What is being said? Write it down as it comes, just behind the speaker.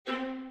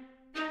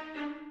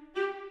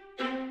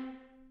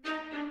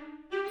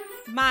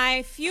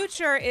My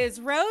future is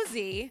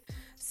rosy,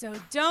 so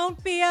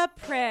don't be a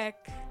prick.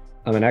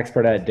 I'm an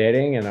expert at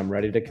dating and I'm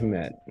ready to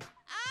commit.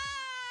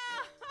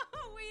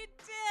 We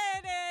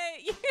did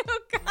it! You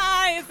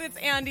guys, it's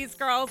Andy's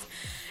Girls.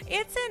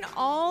 It's an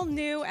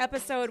all-new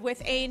episode with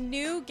a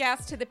new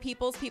guest to the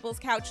People's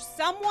Couch.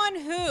 Someone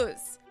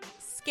whose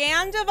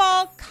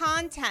Scandoval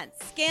content,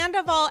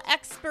 Scandoval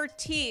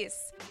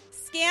expertise,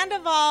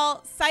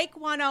 Scandoval Psych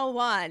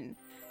 101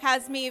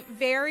 has me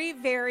very,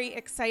 very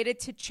excited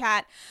to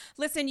chat.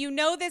 Listen, you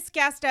know this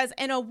guest as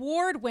an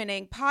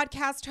award-winning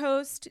podcast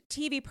host,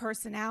 TV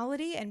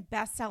personality, and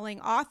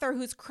best-selling author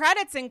whose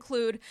credits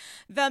include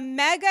the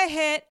mega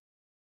hit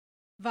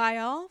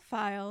Viall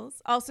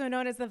Files, also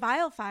known as the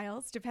Viall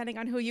Files, depending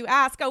on who you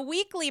ask, a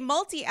weekly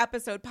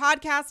multi-episode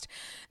podcast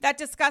that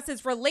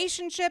discusses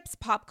relationships,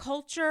 pop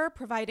culture,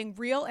 providing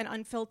real and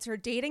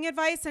unfiltered dating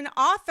advice, and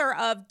author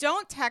of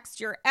Don't Text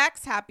Your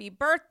Ex Happy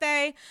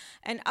Birthday,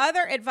 and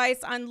other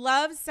advice on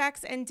love,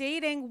 sex, and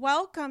dating.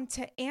 Welcome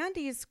to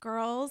Andy's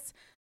Girls,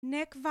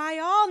 Nick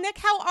Viall. Nick,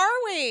 how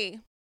are we?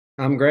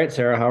 I'm great,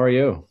 Sarah. How are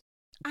you?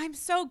 I'm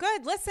so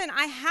good. Listen,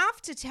 I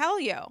have to tell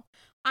you,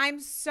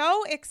 I'm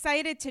so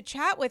excited to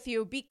chat with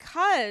you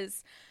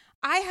because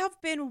I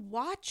have been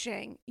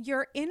watching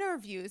your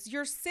interviews,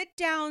 your sit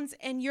downs,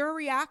 and your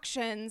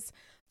reactions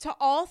to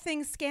all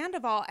things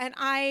Scandoval. And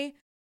I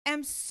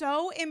am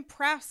so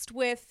impressed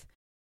with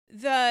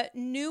the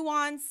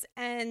nuance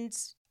and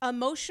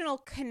emotional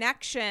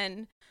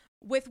connection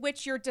with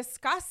which you're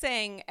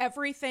discussing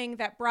everything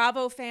that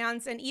Bravo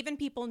fans and even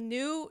people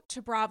new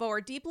to Bravo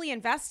are deeply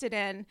invested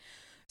in.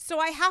 So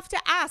I have to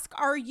ask,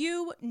 are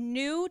you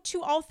new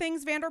to all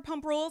things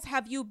Vanderpump Rules?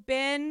 Have you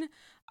been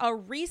a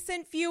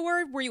recent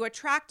viewer? Were you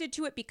attracted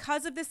to it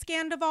because of the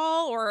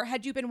Scandoval, or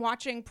had you been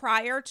watching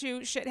prior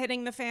to shit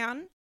hitting the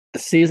fan?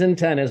 Season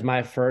 10 is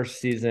my first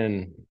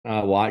season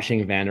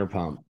watching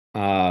Vanderpump.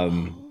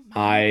 Oh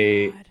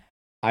my God.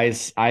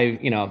 I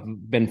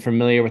been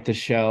familiar with the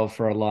show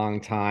for a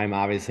long time.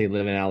 Obviously,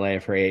 live in LA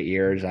for 8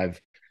 years.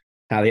 I've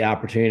had the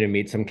opportunity to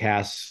meet some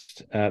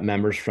cast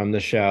members from the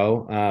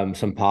show,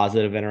 some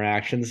positive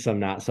interactions, some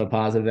not so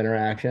positive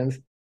interactions,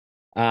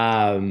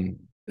 some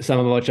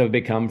of which have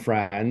become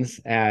friends.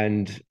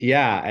 And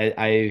yeah,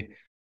 I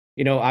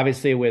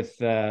obviously with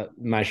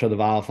my show, The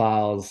Viall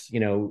Files,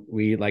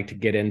 we like to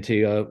get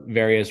into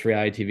various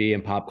reality TV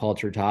and pop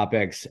culture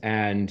topics.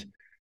 And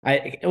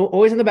I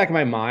always in the back of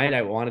my mind,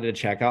 I wanted to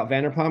check out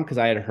Vanderpump because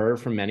I had heard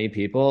from many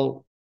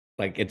people,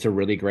 like it's a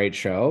really great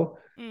show.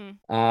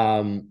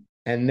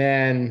 And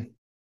then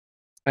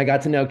I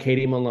got to know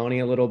Katie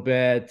Maloney a little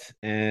bit.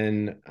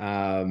 And,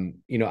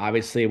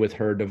 obviously with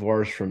her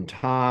divorce from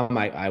Tom,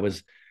 I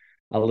was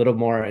a little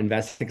more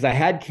invested because I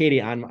had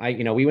Katie on.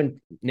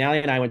 Nally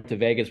and I went to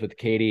Vegas with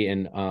Katie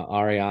and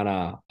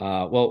Ariana.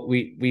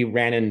 We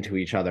ran into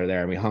each other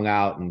there and we hung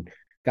out and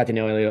got to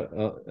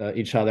know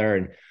each other.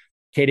 And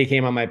Katie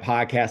came on my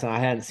podcast and I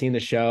hadn't seen the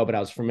show, but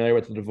I was familiar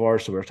with the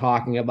divorce. So we were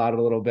talking about it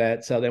a little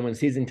bit. So then when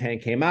season 10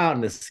 came out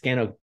and the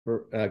scandal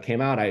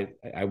came out,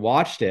 I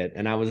watched it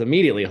and I was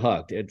immediately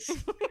hooked. It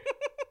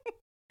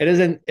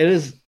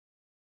is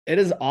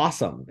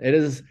awesome. It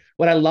is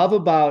what I love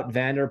about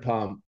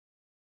Vanderpump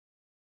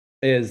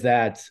is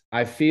that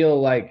I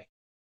feel like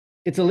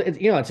it's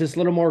just a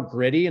little more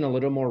gritty and a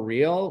little more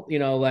real.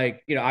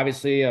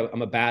 Obviously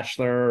I'm a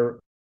Bachelor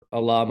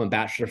alum, a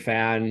Bachelor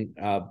fan,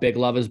 big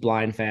Love Is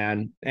Blind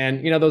fan,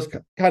 and those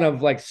kind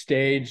of like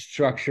stage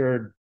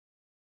structured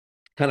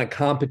kind of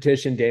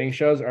competition dating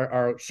shows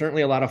are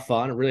certainly a lot of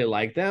fun. I really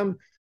like them,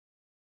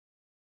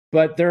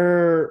 but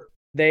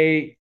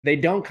they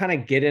don't kind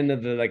of get into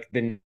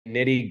the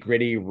nitty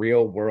gritty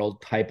real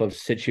world type of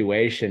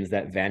situations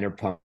that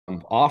Vanderpump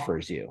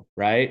offers you,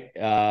 right?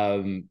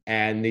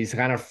 And these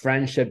kind of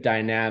friendship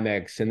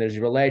dynamics and there's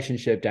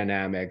relationship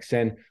dynamics.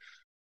 And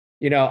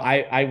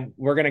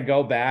we're gonna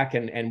go back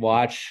and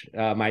watch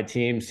my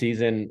team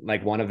season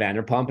 1 of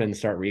Vanderpump and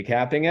start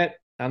recapping it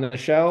on the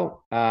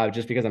show,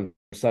 just because I'm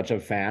such a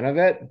fan of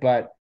it.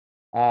 But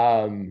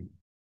having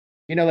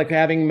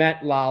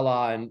met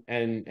Lala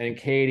and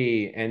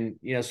Katie, and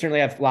certainly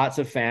have lots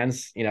of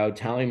fans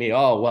telling me,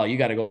 oh well, you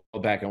got to go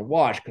back and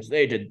watch because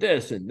they did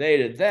this and they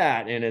did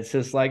that, and it's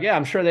just like, yeah,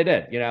 I'm sure they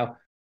did,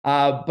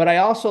 but I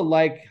also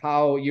like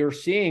how you're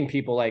seeing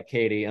people like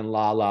Katie and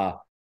Lala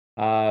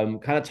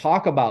kind of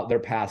talk about their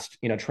past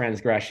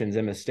transgressions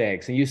and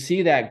mistakes, and you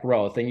see that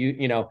growth.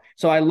 And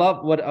so I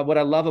love what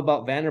I love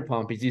about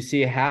Vanderpump is you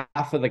see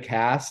half of the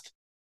cast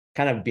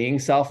kind of being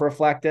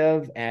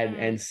self-reflective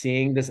and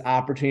seeing this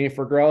opportunity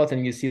for growth,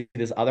 and you see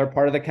this other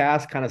part of the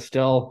cast kind of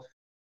still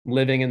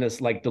living in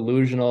this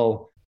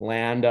delusional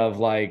land of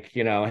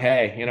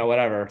hey,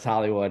 whatever, it's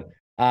Hollywood.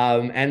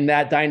 And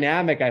that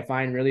dynamic I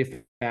find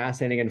really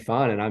fascinating and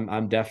fun, and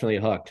I'm definitely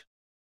hooked.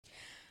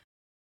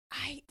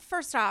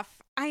 First off,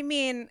 I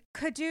mean,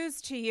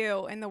 kudos to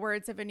you, in the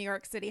words of a New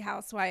York City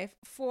housewife,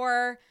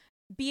 for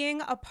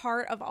being a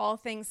part of all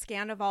things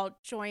Scandoval,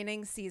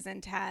 joining season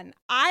 10.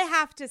 I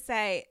have to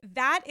say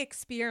that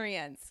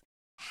experience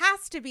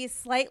has to be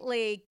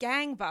slightly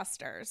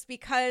gangbusters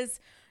because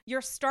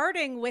you're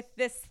starting with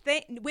this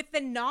thing, with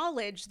the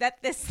knowledge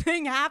that this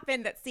thing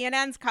happened that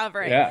CNN's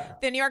covering. Yeah.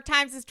 The New York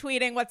Times is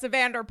tweeting what's a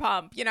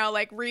Vanderpump,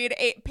 like read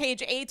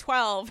page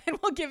A12 and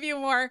we'll give you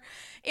more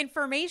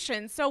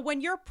information. So when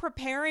you're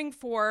preparing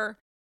for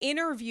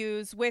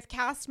interviews with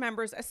cast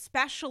members,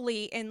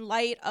 especially in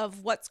light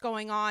of what's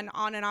going on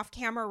and off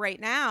camera right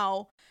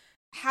now,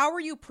 how are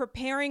you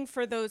preparing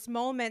for those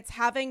moments,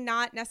 having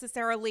not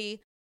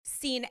necessarily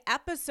seen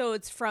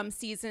episodes from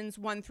seasons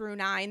 1 through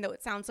 9, though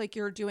it sounds like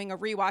you're doing a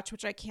rewatch,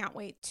 which I can't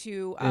wait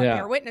to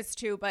bear witness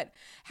to. But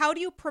how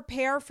do you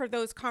prepare for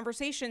those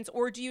conversations?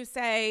 Or do you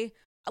say,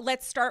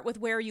 let's start with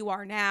where you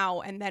are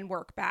now and then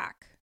work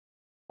back?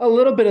 A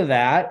little bit of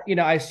that.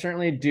 I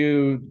certainly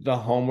do the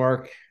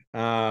homework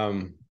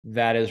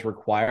that is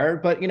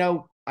required. But,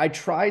 I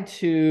try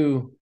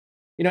to,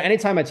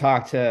 anytime I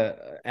talk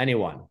to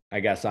anyone, I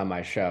guess, on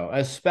my show,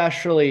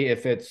 especially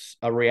if it's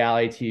a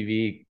reality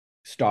TV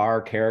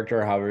star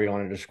character, however you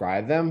want to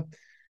describe them.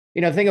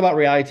 The thing about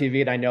reality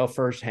TV, and I know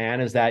firsthand,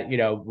 is that, you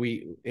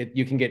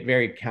can get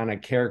very kind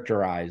of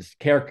caricaturized,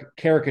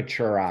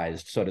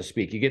 so to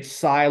speak. You get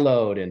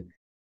siloed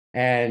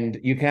and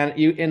you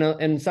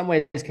in some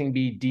ways can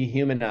be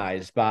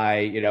dehumanized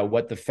by,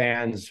 what the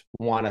fans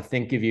want to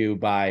think of you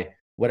by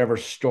whatever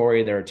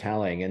story they're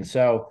telling. And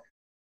so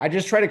I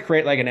just try to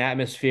create like an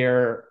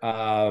atmosphere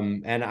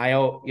and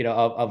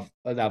of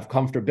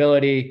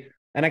comfortability.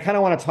 And I kind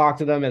of want to talk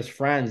to them as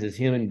friends, as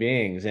human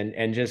beings,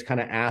 and just kind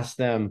of ask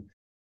them,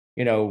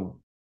 I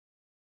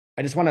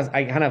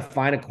kind of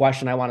find a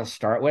question I want to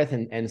start with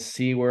and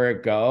see where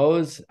it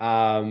goes.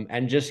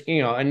 And just,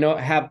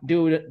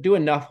 do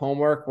enough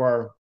homework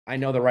where I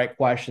know the right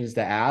questions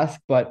to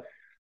ask, but,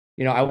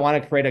 I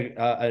want to create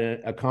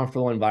a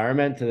comfortable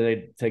environment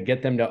to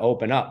get them to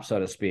open up, so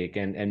to speak,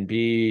 and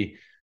be,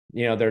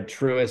 their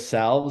truest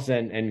selves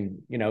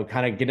and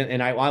kind of get it.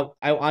 And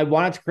I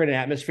wanted to create an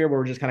atmosphere where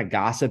we're just kind of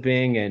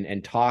gossiping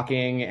and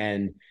talking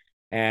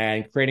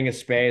and creating a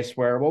space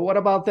where, well, what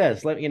about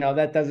this?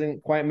 That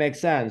doesn't quite make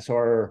sense,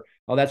 or,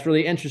 oh, that's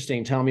really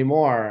interesting. Tell me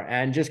more,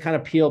 and just kind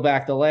of peel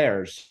back the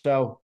layers.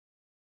 So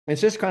it's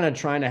just kind of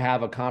trying to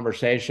have a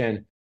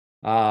conversation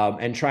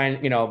and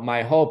trying,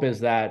 my hope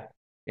is that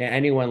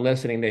anyone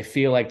listening, they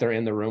feel like they're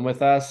in the room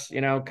with us,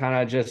 kind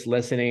of just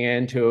listening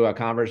into a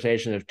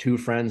conversation of two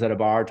friends at a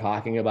bar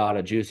talking about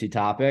a juicy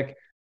topic.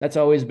 That's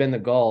always been the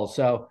goal.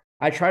 So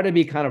I try to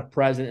be kind of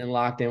present and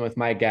locked in with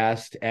my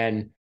guest,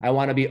 and I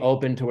want to be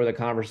open to where the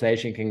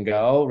conversation can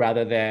go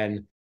rather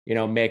than,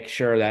 make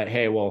sure that,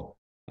 hey, well,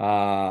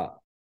 I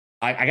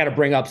got to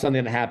bring up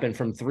something that happened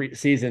from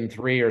season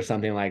 3 or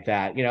something like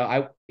that.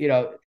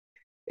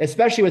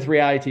 Especially with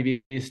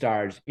reality TV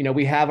stars,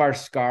 we have our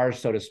scars,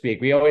 so to speak.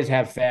 We always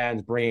have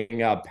fans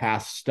bringing up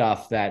past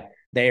stuff that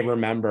they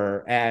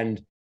remember, and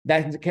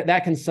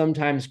that can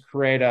sometimes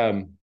create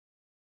a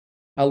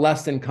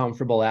less than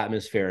comfortable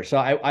atmosphere. So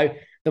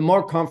the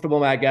more comfortable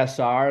my guests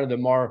are, the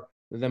more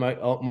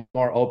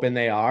open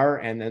they are,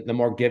 and the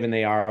more given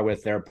they are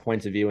with their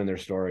points of view and their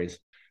stories.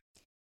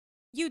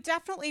 You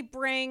definitely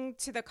bring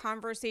to the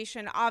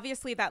conversation,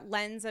 obviously, that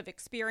lens of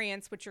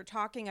experience, which you're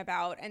talking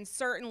about, and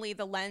certainly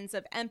the lens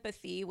of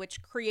empathy,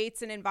 which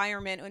creates an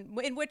environment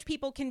in which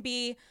people can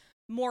be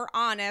more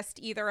honest,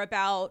 either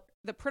about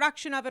the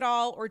production of it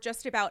all or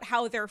just about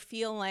how they're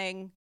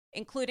feeling,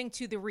 including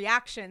to the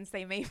reactions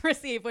they may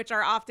receive, which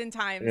are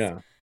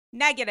oftentimes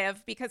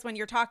negative, because when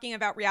you're talking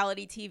about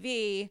reality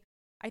TV,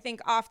 I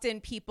think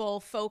often people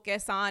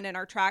focus on and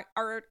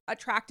are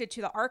attracted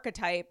to the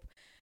archetype.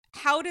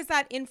 How does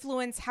that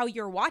influence how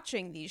you're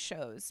watching these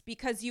shows?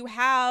 Because you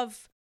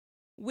have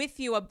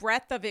with you a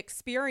breadth of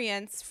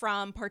experience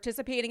from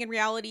participating in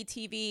reality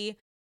TV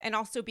and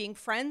also being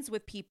friends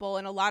with people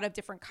in a lot of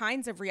different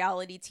kinds of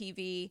reality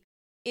TV.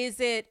 Is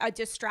it a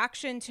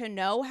distraction to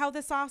know how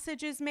the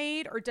sausage is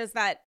made, or does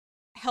that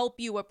help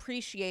you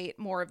appreciate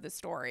more of the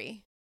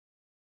story?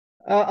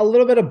 A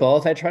little bit of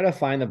both. I try to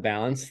find the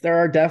balance. There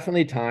are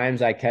definitely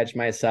times I catch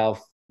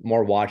myself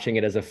more watching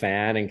it as a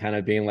fan and kind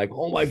of being like,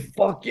 oh my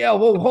fuck yeah,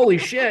 whoa, holy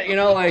shit, and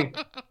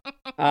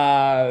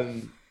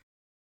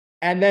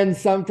then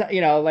sometimes,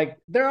 like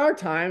there are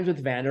times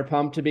with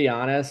Vanderpump, to be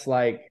honest,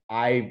 like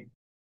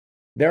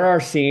there are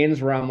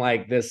scenes where I'm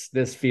like,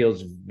 this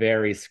feels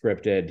very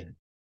scripted.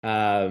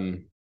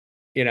 Like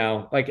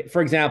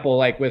for example,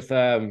 like with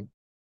Sheena's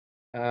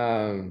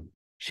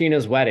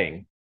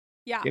wedding.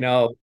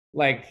 Yeah.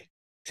 Like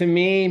to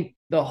me,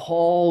 the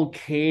whole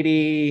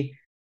Katie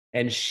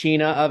and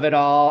Sheena of it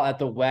all at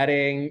the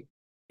wedding,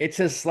 it's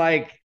just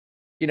like,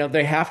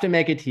 they have to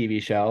make a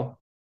TV show.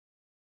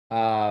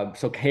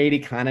 So Katie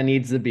kind of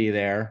needs to be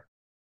there.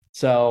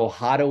 So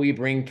how do we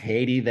bring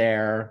Katie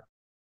there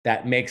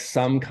that makes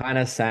some kind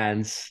of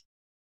sense?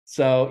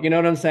 So, you know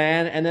what I'm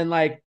saying? And then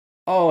like,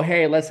 oh,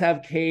 hey, let's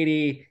have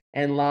Katie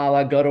and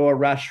Lala go to a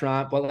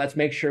restaurant, but let's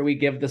make sure we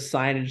give the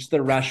signage to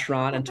the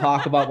restaurant and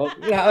talk about what,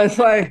 it's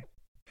like,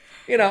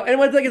 and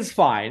it's like, it's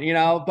fine,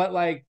 but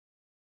like,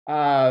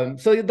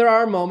 So there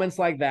are moments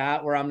like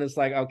that where I'm just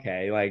like,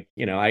 okay, like,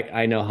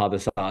 I know how the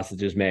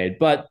sausage is made,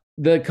 but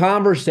the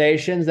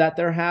conversations that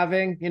they're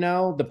having,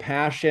 the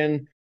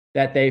passion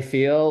that they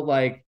feel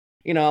like,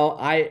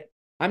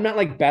 I'm not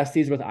like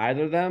besties with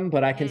either of them,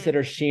 but I Mm.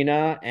 consider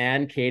Sheena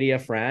and Katie a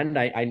friend.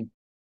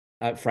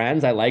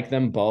 Friends. I like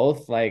them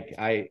both.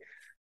 And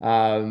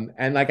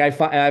like I've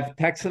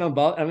texted them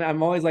both.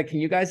 I'm always like, can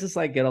you guys just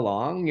like get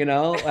along,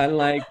 And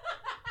like,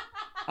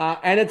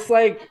 and it's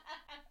like,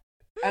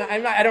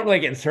 and I don't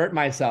like insert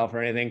myself or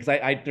anything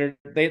because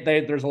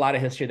there's a lot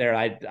of history there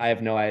I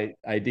have no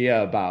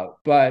idea about,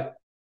 but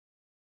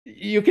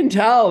you can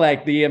tell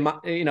like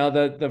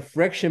the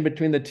friction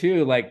between the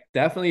two like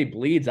definitely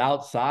bleeds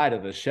outside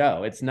of the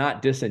show. It's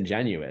not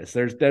disingenuous.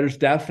 There's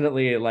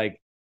definitely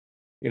like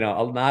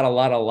not a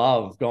lot of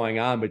love going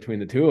on between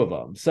the two of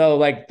them. So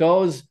like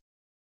those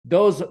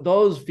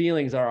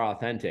feelings are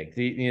authentic.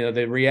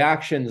 The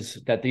reactions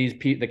that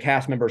the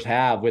cast members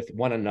have with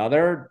one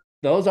another,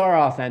 those are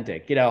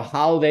authentic.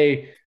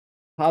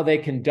 How they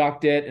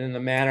conduct it in the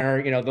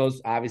manner,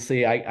 those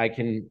obviously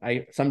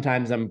I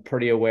sometimes I'm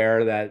pretty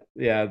aware that,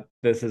 yeah,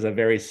 this is a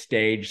very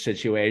staged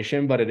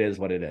situation, but it is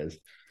what it is.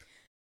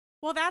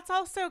 Well, that's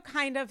also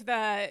kind of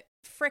the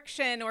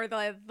friction or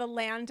the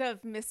land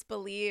of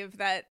misbelief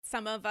that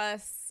some of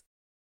us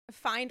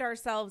find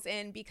ourselves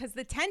in, because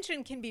the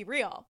tension can be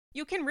real.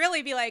 You can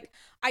really be like,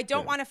 I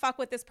don't Yeah. want to fuck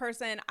with this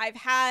person. I've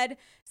had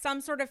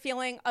some sort of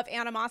feeling of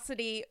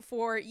animosity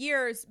for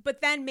years, but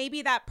then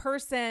maybe that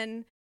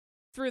person,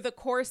 through the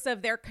course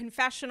of their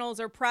confessionals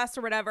or press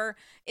or whatever,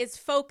 is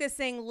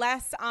focusing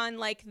less on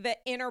like the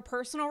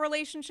interpersonal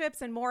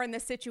relationships and more in the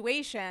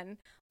situation.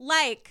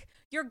 Like,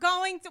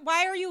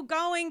 why are you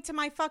going to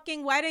my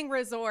fucking wedding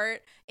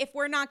resort if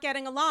we're not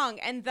getting along?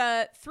 And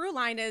the through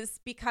line is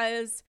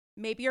because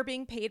maybe you're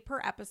being paid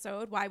per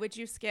episode. Why would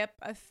you skip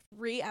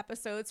 3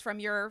 episodes from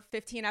your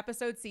 15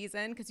 episode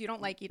season because you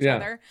don't like each Yeah.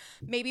 other?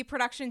 Maybe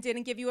production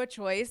didn't give you a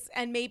choice.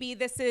 And maybe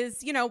this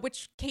is,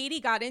 which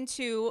Katie got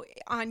into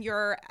on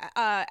your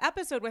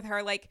episode with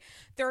her. Like,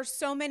 there are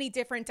so many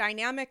different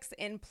dynamics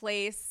in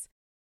place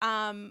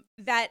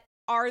that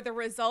are the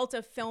result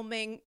of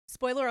filming,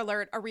 spoiler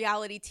alert, a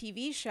reality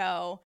TV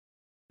show.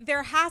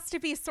 There has to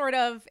be sort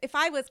of, if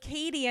I was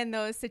Katie in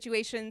those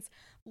situations,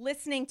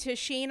 listening to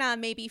Sheena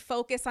maybe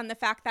focus on the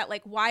fact that,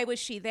 like, why was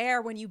she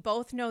there when you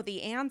both know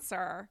the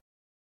answer?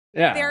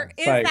 Yeah. There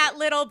It's is like, that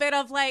little bit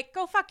of like,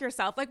 go fuck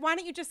yourself. Like, why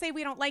don't you just say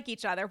we don't like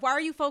each other? Why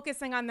are you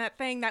focusing on that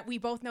thing that we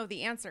both know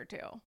the answer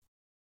to?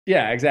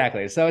 yeah,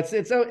 exactly. So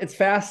it's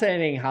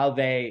fascinating how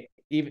they,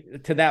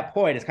 even to that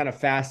point, it's kind of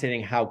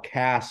fascinating how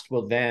cast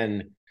will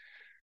then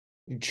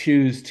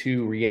choose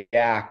to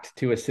react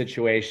to a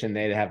situation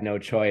they have no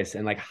choice,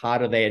 and like how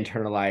do they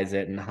internalize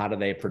it and how do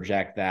they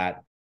project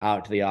that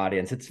out to the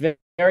audience. It's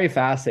very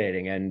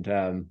fascinating.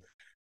 And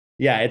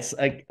yeah, it's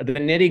like the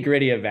nitty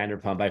gritty of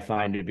Vanderpump I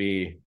find to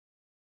be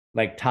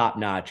like top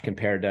notch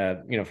compared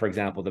to, for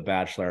example, The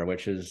Bachelor,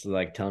 which is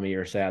like, tell me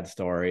your sad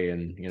story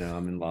and,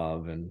 I'm in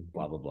love and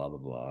blah blah blah blah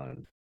blah.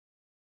 And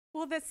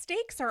Well, the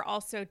stakes are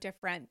also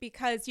different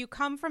because you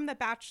come from the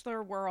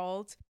Bachelor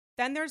world,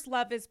 then there's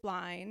Love is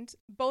Blind,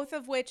 both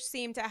of which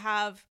seem to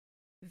have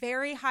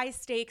very high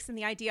stakes in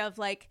the idea of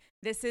like,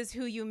 this is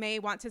who you may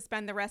want to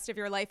spend the rest of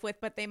your life with,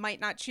 but they might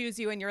not choose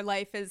you and your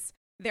life is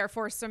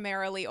therefore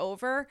summarily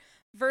over.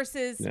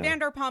 Versus yeah.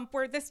 Vanderpump,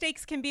 where the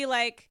stakes can be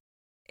like,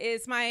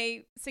 is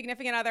my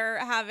significant other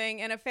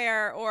having an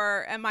affair,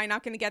 or am I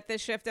not going to get this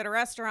shift at a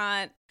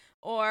restaurant?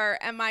 Or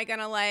am I going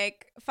to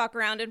like fuck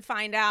around and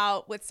find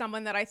out with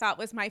someone that I thought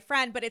was my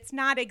friend? But it's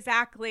not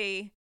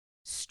exactly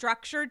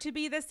structured to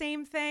be the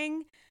same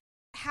thing.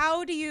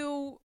 How do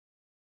you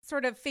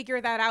sort of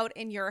figure that out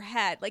in your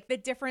head? Like the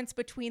difference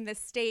between the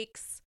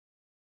stakes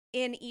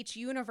in each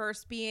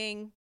universe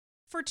being,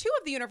 for two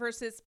of the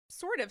universes,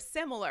 sort of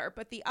similar,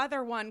 but the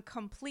other one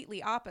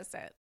completely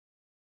opposite.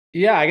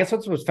 Yeah, I guess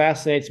that's what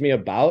fascinates me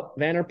about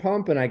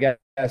Vanderpump. And I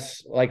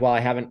guess like, while I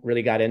haven't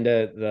really got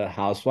into the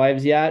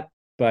Housewives yet,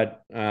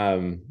 but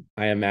I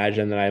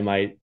imagine that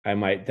I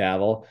might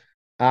dabble.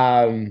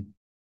 Um,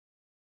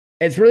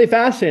 it's really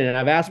fascinating. And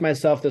I've asked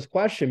myself this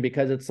question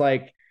because it's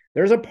like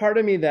there's a part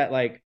of me that,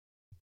 like,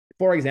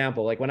 for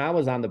example, like when I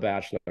was on The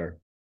Bachelor,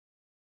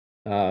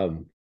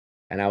 um,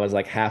 and I was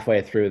like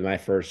halfway through my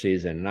first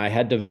season, and I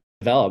had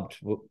developed,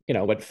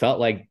 what felt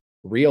like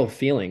real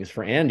feelings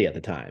for Andy at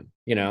the time,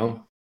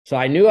 Mm-hmm. So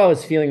I knew I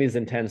was feeling these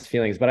intense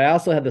feelings, but I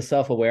also had the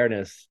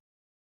self-awareness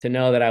to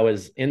know that I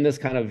was in this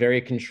kind of very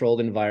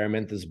controlled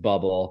environment, this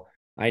bubble.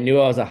 I knew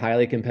I was a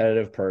highly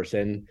competitive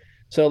person.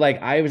 So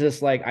like I was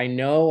just like, I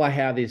know I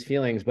have these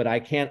feelings, but I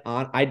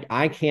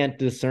can't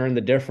discern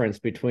the difference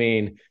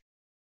between,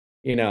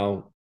 you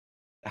know,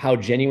 how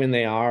genuine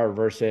they are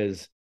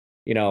versus,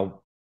 you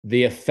know,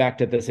 the effect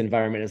that this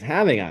environment is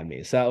having on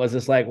me. So it was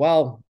just like,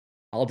 well,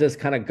 I'll just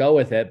kind of go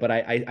with it. But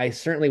I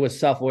certainly was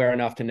self-aware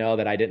enough to know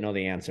that I didn't know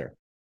the answer.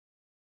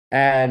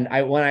 And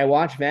when I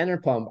watch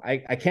Vanderpump,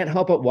 I can't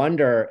help but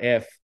wonder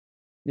if,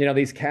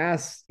 these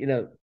casts,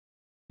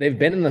 they've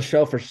been in the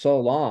show for so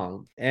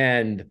long,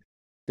 and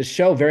the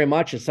show very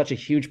much is such a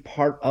huge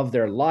part of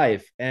their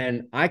life.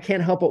 And I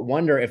can't help but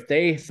wonder if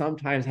they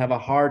sometimes have a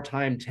hard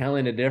time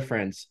telling the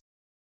difference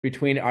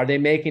between, are they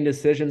making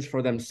decisions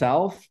for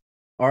themselves,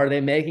 or are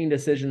they making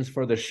decisions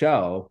for the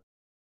show?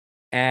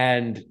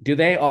 And do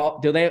they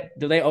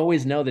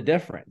always know the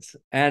difference?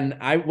 And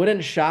I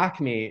wouldn't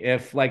shock me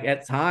if, like,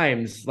 at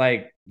times,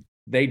 like,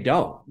 they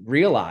don't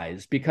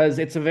realize, because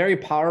it's a very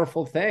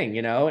powerful thing,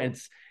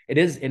 it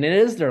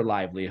is their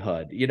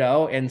livelihood,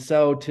 and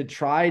so to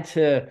try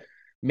to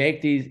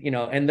make these,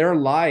 and their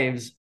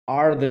lives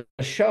are the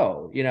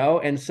show,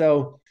 and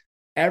so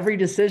every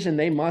decision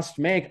they must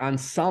make, on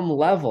some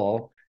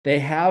level, they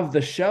have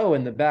the show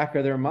in the back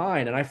of their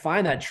mind. And I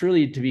find that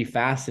truly to be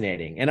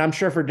fascinating. And I'm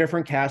sure for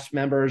different cast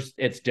members,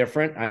 it's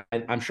different.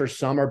 I'm sure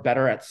some are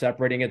better at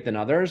separating it than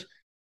others.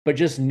 But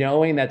just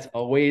knowing that's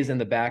always in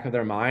the back of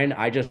their mind,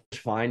 I just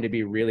find to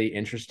be really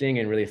interesting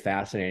and really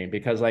fascinating.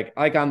 Because like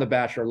on The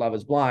Bachelor, Love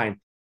is Blind,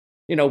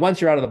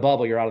 once you're out of the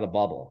bubble, you're out of the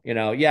bubble.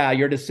 Yeah,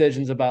 your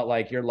decisions about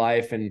like your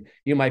life, and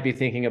you might be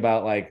thinking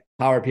about like,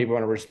 how are people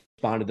going to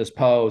respond to this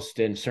post?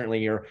 And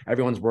certainly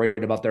everyone's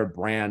worried about their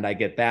brand. I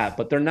get that,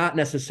 but they're not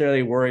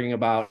necessarily worrying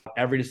about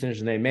every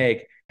decision they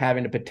make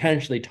having to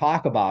potentially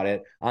talk about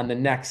it on the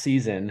next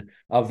season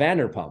of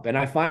Vanderpump. And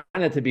I find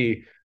it to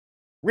be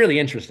really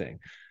interesting.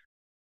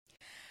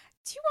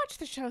 Do you watch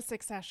the show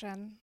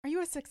Succession? Are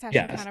you a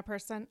Succession Yes, kind of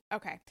person?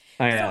 Okay.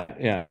 I So am.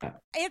 Yeah,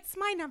 it's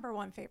my number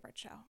one favorite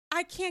show.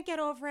 I can't get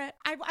over it.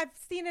 I've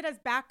seen it as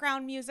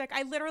background music.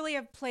 I literally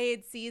have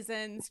played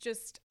seasons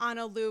just on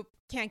a loop.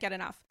 Can't get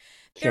enough.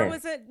 There sure.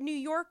 was a New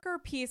Yorker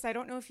piece. I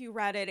don't know if you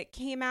read it. It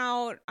came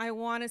out, I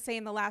want to say,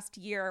 in the last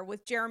year,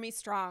 with Jeremy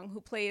Strong, who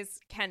plays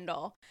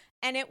Kendall.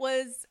 And it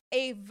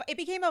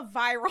became a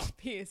viral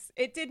piece.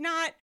 It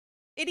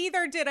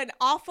either did an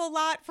awful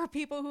lot for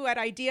people who had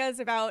ideas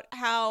about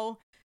how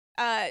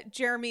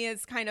Jeremy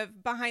is kind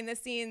of behind the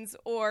scenes,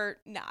 or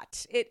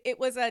not. It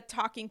was a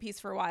talking piece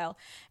for a while.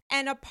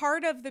 And a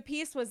part of the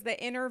piece was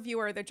the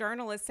interviewer, the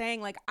journalist,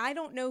 saying, like, I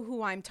don't know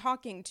who I'm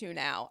talking to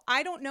now.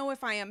 I don't know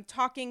if I am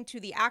talking to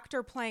the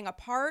actor playing a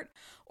part,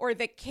 or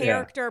the Yeah.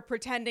 character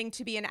pretending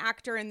to be an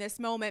actor in this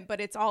moment, but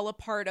it's all a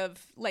part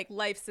of like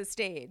life's a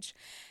stage.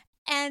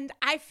 And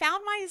I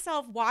found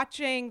myself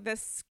watching the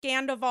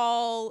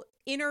Scandoval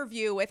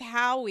interview with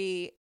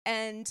Howie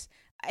and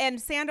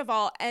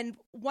Sandoval, and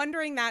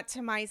wondering that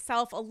to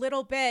myself a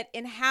little bit,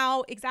 in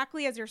how,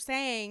 exactly as you're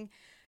saying,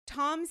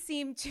 Tom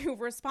seemed to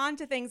respond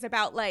to things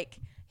about like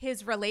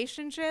his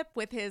relationship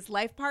with his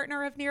life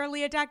partner of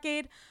nearly a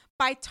decade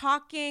by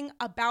talking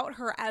about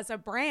her as a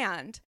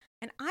brand.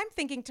 And I'm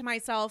thinking to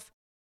myself,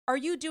 are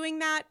you doing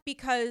that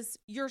because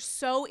you're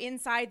so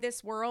inside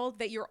this world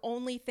that you're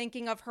only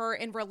thinking of her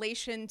in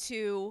relation to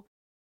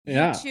you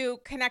Yeah. two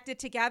connected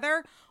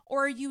together?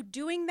 Or are you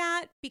doing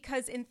that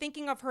because, in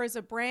thinking of her as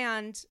a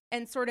brand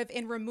and sort of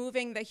in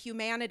removing the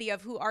humanity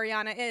of who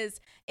Ariana is,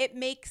 it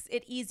makes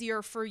it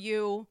easier for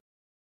you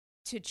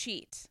to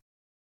cheat?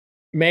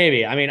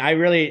 Maybe. I mean, I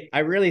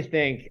really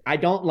think I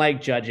don't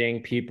like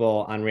judging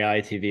people on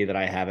reality TV that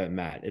I haven't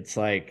met. It's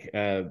like,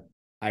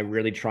 I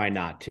really try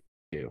not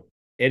to.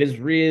 It is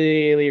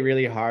really,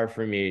 really hard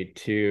for me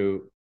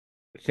to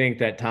think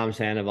that Tom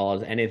Sandoval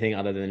is anything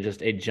other than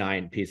just a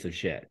giant piece of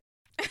shit.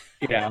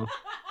 You know?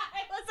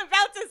 I was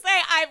about to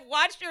say, I've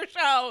watched your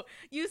show.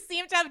 You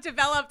seem to have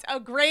developed a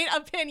great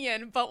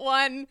opinion, but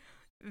one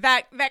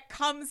that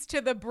comes to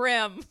the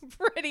brim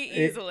pretty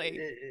easily.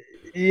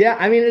 Yeah,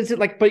 I mean, it's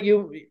like, but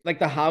you like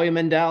the Howie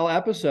Mandel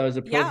episode is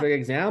a Yeah. perfect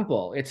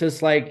example. It's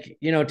just like,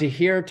 to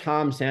hear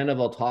Tom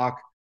Sandoval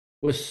talk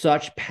with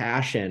such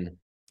passion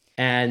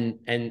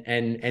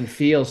and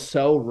feel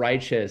so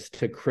righteous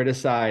to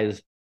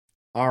criticize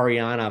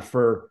Ariana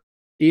for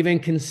even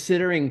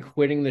considering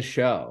quitting the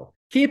show.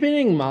 Keeping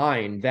in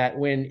mind that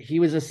when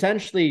he was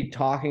essentially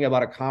talking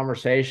about a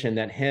conversation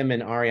that him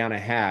and Ariana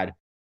had,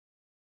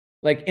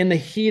 like in the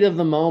heat of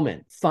the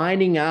moment,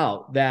 finding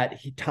out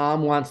that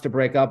Tom wants to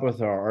break up with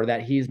her, or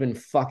that he's been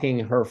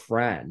fucking her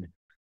friend.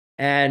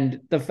 And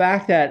the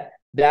fact that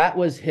that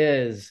was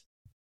his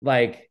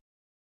like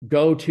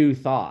go-to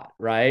thought,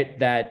 right?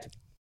 That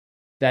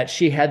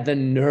she had the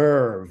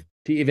nerve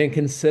to even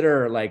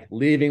consider like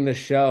leaving the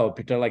show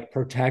to like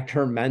protect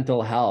her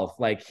mental health.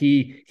 Like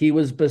he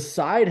was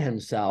beside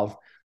himself.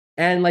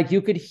 And like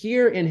you could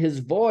hear in his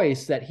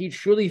voice that he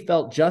truly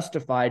felt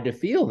justified to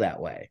feel that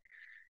way.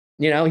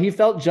 He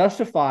felt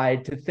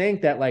justified to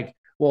think that, like,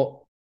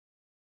 well,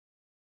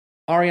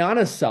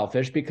 Ariana's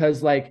selfish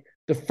because like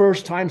the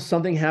first time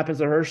something happens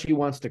to her, she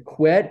wants to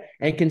quit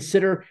and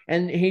consider,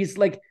 and he's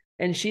like,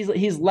 and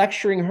he's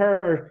lecturing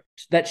her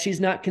that she's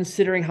not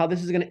considering how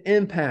this is going to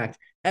impact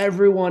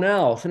everyone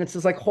else. And it's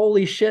just like,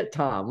 holy shit,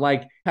 Tom.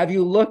 Like, have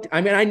you looked?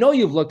 I mean, I know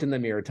you've looked in the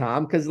mirror,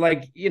 Tom, because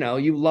like,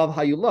 you love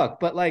how you look,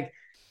 but like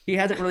he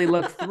hasn't really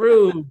looked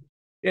through,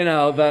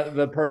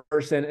 the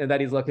person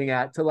that he's looking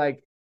at to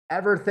like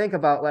ever think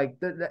about like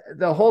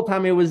the whole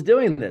time he was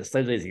doing this.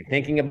 Is he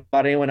thinking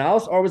about anyone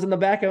else, or was in the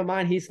back of his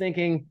mind he's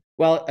thinking,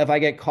 well, if I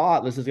get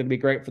caught, this is going to be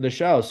great for the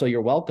show, so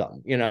you're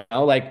welcome.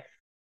 Like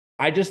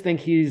I just think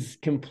he's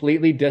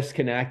completely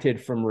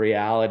disconnected from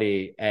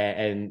reality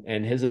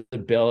and his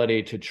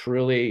ability to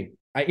truly,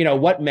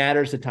 what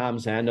matters to Tom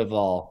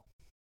Sandoval,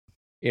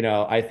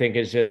 I think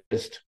is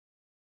just,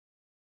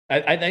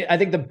 I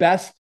think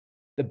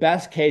the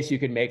best case you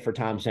can make for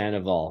Tom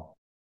Sandoval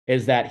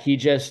is that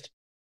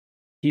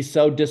he's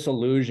so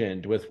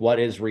disillusioned with what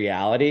is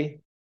reality,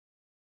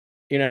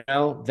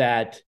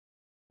 that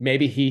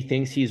maybe he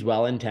thinks he's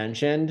well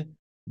intentioned,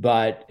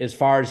 but as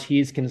far as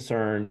he's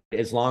concerned,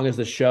 as long as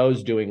the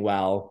show's doing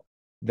well,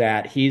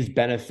 that he's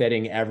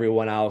benefiting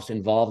everyone else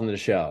involved in the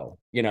show,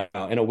 in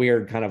a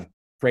weird kind of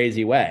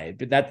crazy way.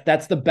 But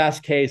that's the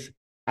best case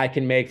I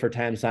can make for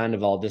Tom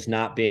Sandoval just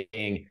not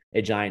being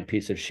a giant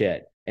piece of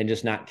shit and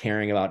just not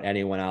caring about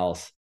anyone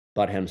else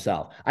but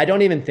himself. I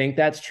don't even think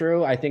that's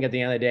true. I think at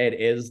the end of the day, it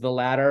is the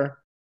latter.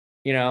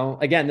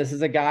 Again, this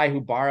is a guy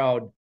who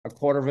borrowed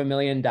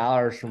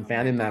 $250,000 from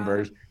family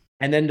members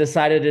and then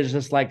decided to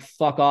just like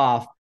fuck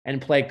off and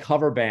play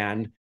cover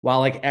band while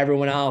like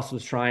everyone else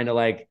was trying to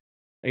like,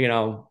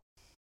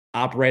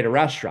 operate a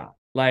restaurant.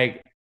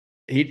 Like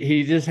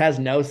he just has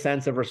no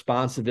sense of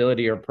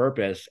responsibility or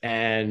purpose.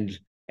 And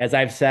as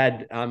I've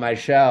said on my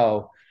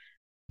show,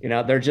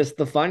 they're just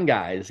the fun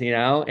guys,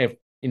 if,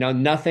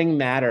 nothing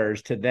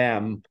matters to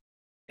them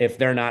if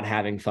they're not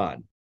having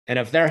fun. And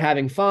if they're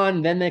having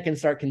fun, then they can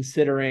start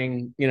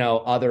considering,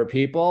 other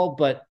people,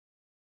 but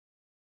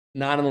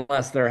not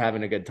unless they're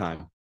having a good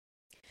time.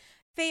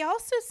 They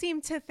also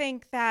seem to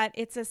think that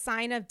it's a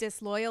sign of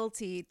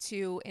disloyalty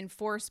to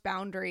enforce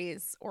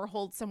boundaries or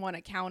hold someone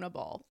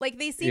accountable. Like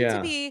they seem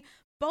to be,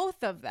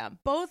 both of them,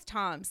 both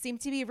Toms seem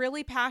to be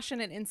really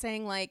passionate in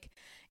saying like,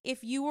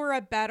 if you were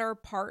a better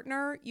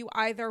partner, you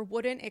either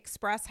wouldn't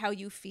express how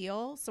you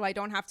feel, so I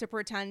don't have to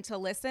pretend to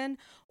listen,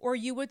 or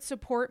you would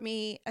support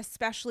me,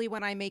 especially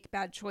when I make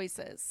bad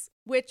choices.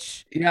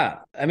 Which,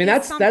 I mean,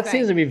 that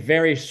seems to be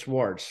very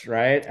Schwartz,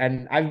 right?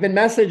 And I've been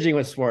messaging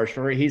with Schwartz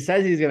where he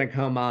says he's going to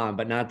come on,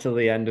 but not till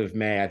the end of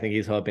May. I think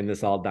he's hoping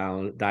this all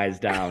dies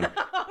down.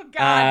 Oh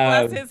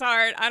God, bless his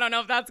heart. I don't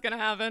know if that's going to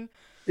happen.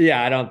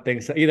 Yeah, I don't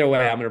think so. Either way,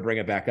 I'm going to bring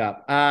it back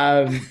up.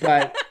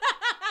 But.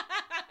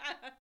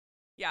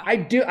 Yeah.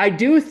 I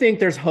do think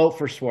there's hope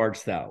for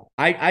Schwartz though.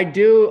 I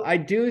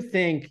do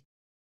think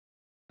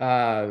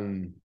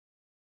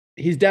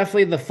he's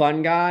definitely the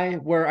fun guy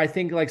where I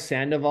think like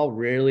Sandoval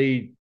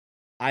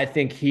I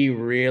think he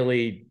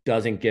really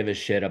doesn't give a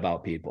shit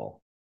about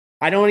people.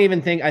 I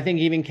think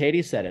even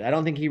Katie said it. I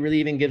don't think he really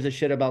even gives a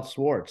shit about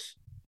Schwartz.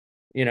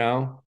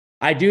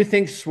 I do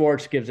think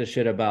Schwartz gives a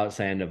shit about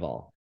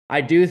Sandoval.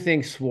 I do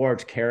think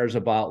Schwartz cares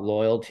about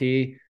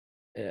loyalty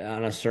in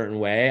a certain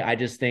way. I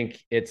just think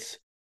it's,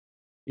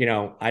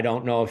 I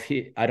don't know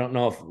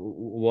if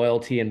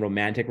loyalty in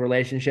romantic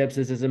relationships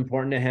is as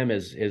important to him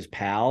as his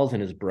pals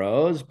and his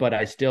bros, but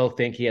I still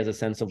think he has a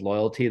sense of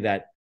loyalty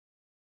that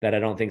I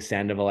don't think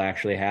Sandoval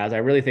actually has. I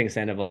really think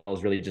Sandoval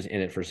is really just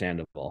in it for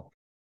Sandoval.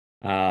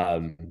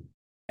 And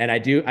I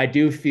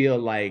do feel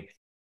like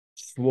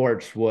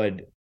Schwartz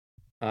would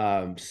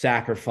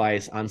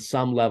sacrifice on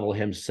some level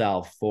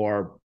himself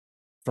for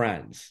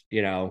friends,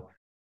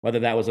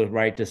 whether that was a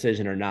right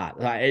decision or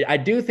not. I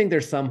do think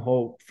there's some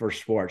hope for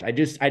Schwartz. I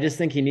just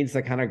think he needs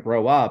to kind of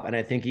grow up. And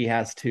I think he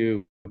has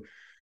to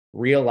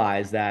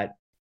realize that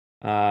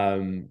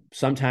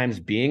sometimes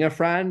being a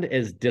friend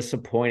is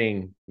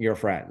disappointing your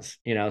friends.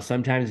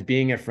 Sometimes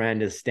being a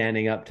friend is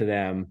standing up to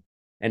them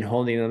and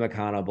holding them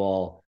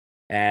accountable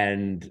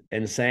and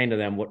saying to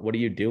them, what are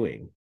you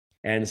doing?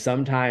 And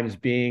sometimes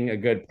being a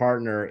good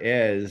partner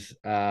is,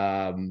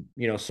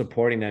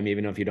 supporting them,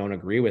 even if you don't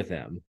agree with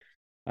them.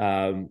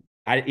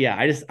 I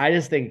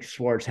just think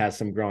Schwartz has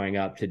some growing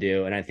up to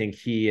do, and I think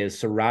he is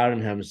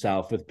surrounding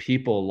himself with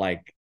people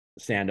like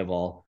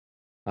Sandoval,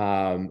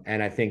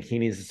 and I think he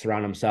needs to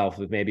surround himself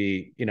with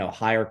maybe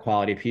higher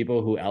quality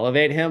people who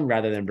elevate him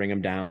rather than bring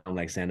him down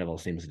like Sandoval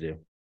seems to do.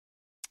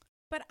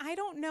 But I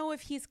don't know if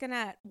he's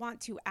gonna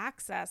want to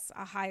access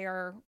a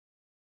higher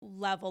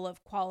level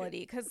of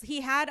quality because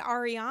he had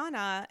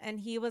Ariana and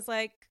he was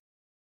like,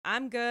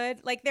 I'm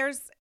good. Like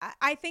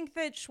I think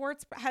that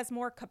Schwartz has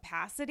more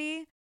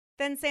capacity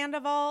than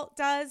Sandoval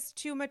does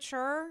to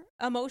mature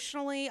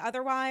emotionally,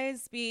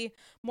 otherwise be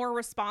more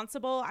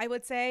responsible, I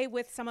would say,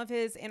 with some of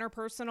his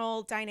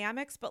interpersonal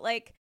dynamics. But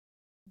like,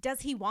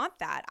 does he want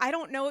that? I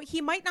don't know.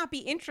 He might not be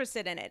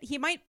interested in it. He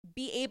might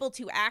be able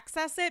to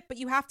access it, but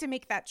you have to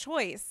make that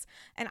choice.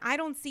 And I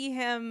don't see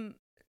him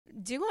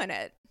doing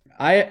it.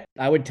 I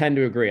would tend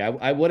to agree.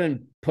 I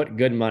wouldn't put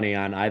good money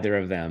on either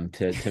of them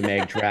to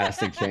make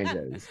drastic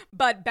changes.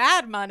 But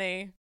bad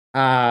money.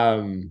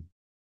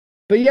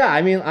 But yeah,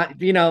 I mean,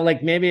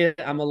 like maybe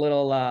I'm a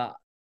little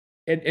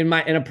in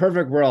a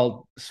perfect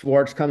world,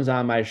 Schwartz comes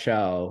on my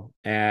show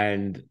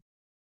and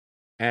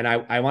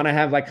I want to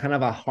have like kind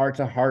of a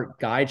heart-to-heart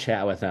guy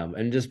chat with him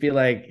and just be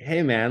like,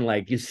 hey man,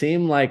 like you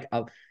seem like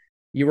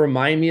you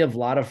remind me of a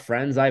lot of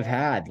friends I've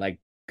had, like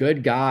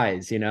good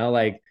guys,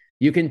 like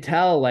you can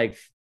tell like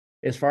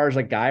as far as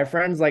like guy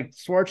friends, like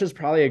Schwartz is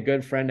probably a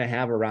good friend to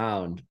have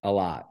around a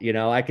lot.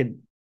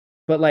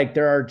 but like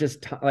there are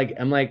just like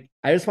I'm like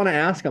I just want to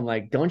ask him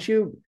like don't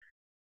you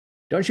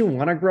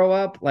want to grow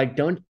up? Like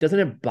doesn't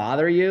it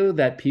bother you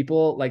that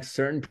people like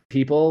certain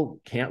people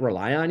can't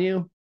rely on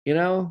you? You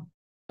know,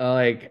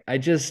 like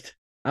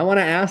I want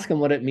to ask him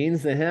what it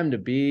means to him to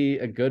be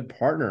a good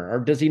partner, or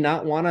does he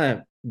not want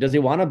to? Does he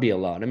want to be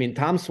alone? I mean,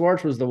 Tom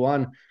Schwartz was the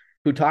one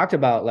who talked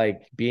about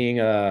like being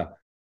a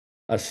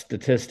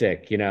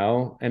statistic, you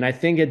know, and I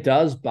think it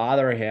does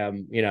bother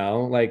him, you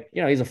know, like,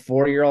 you know, he's a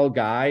 40-year-old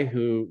guy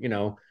who, you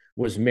know,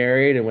 was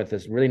married and with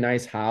this really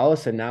nice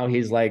house. And now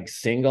he's like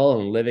single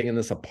and living in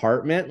this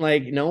apartment.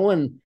 Like no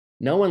one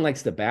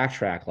likes to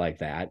backtrack like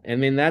that. I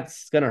mean,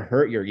 that's going to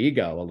hurt your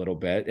ego a little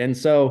bit. And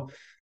so,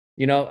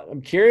 you know,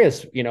 I'm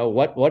curious, you know,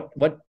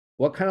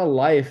 what kind of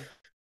life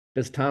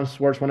does Tom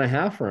Schwartz want to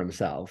have for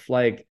himself?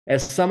 Like,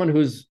 as someone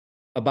who's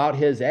about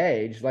his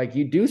age, like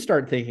you do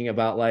start thinking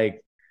about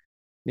like,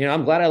 you know,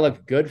 I'm glad I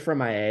look good for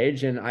my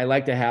age and I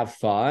like to have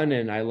fun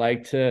and I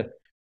like to,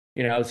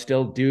 you know,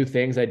 still do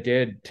things I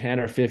did 10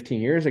 or 15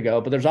 years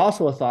ago. But there's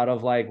also a thought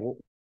of like,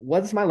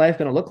 what's my life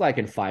going to look like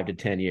in 5 to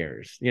 10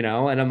 years, you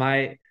know? And am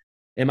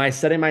I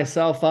setting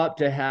myself up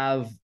to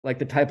have like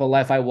the type of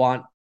life I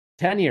want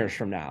 10 years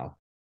from now?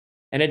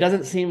 And it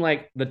doesn't seem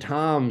like the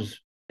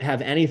Toms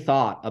have any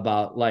thought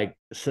about like,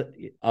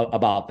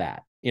 about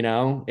that, you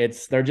know,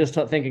 they're just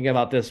thinking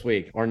about this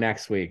week or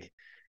next week.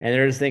 And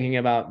they're just thinking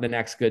about the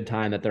next good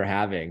time that they're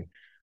having.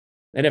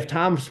 And if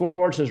Tom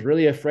Schwartz is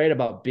really afraid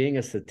about being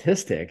a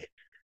statistic,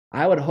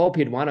 I would hope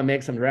he'd want to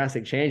make some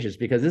drastic changes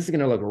because this is going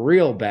to look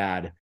real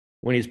bad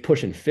when he's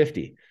pushing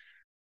 50.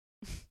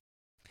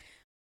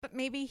 But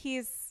maybe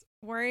he's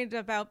worried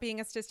about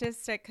being a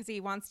statistic because he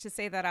wants to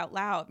say that out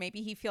loud.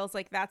 Maybe he feels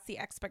like that's the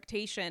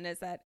expectation, is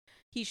that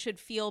he should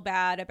feel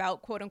bad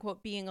about quote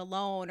unquote being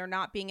alone or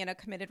not being in a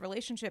committed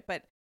relationship.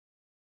 But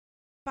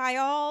by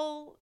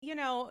all, you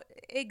know,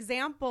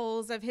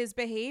 examples of his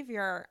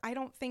behavior, I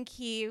don't think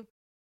he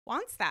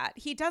wants that.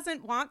 He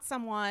doesn't want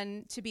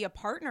someone to be a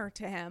partner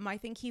to him. I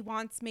think he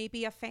wants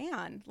maybe a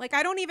fan. Like,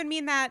 I don't even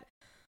mean that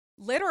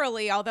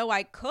literally, although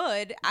I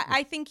could.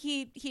 I think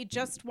he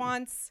just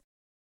wants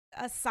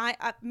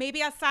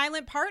maybe a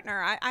silent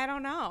partner. I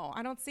don't know.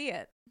 I don't see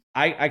it.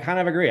 I kind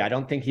of agree. I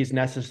don't think he's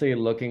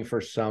necessarily looking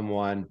for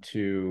someone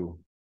to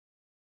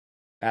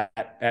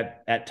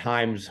at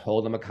times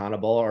hold them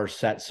accountable or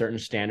set certain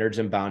standards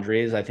and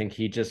boundaries. I think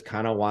he just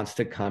kind of wants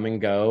to come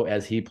and go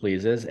as he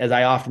pleases. As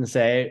I often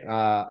say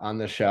on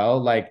the show,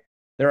 like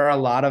there are a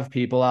lot of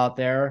people out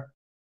there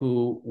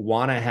who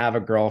want to have a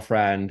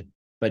girlfriend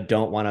but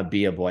don't want to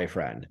be a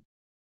boyfriend.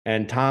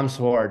 And Tom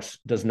Schwartz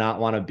does not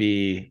want to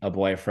be a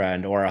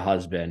boyfriend or a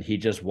husband. He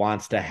just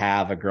wants to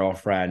have a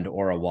girlfriend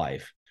or a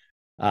wife.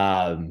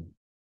 Yeah,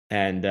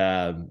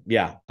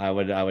 I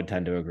would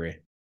tend to agree.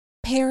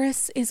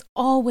 Paris is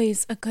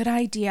always a good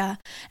idea.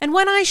 And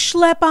when I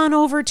schlep on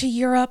over to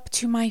Europe,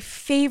 to my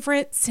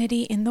favorite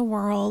city in the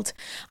world,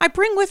 I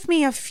bring with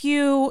me a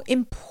few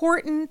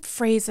important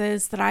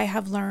phrases that I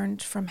have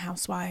learned from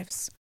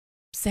housewives.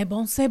 C'est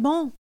bon,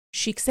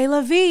 chic c'est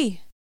la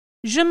vie.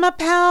 Je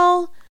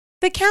m'appelle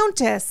the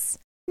Countess,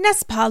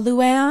 n'est-ce pas,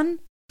 Luann?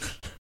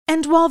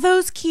 And while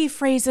those key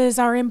phrases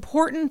are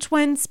important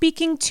when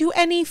speaking to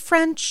any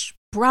French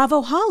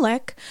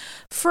bravoholic,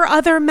 for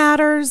other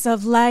matters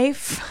of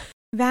life,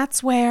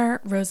 that's where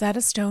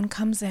Rosetta Stone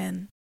comes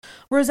in.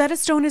 Rosetta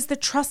Stone is the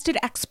trusted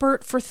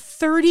expert for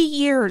 30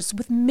 years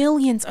with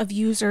millions of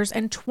users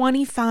and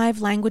 25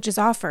 languages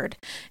offered,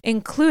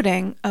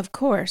 including, of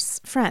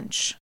course,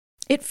 French.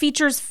 It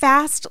features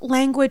fast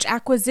language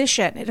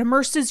acquisition. It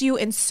immerses you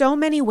in so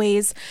many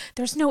ways.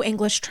 There's no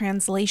English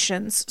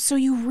translations, so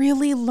you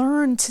really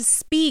learn to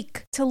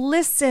speak, to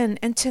listen,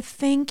 and to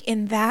think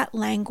in that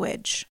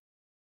language.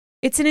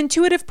 It's an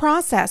intuitive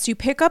process. You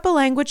pick up a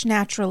language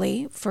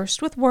naturally,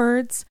 first with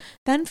words,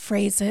 then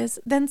phrases,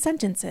 then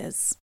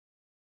sentences.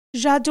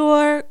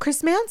 J'adore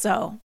Chris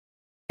Manzo.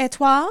 Et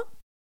toi?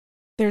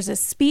 There's a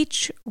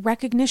speech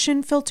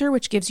recognition filter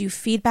which gives you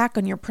feedback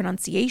on your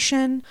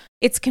pronunciation.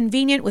 It's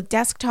convenient with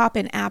desktop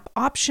and app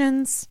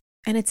options,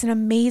 and it's an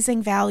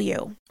amazing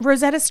value.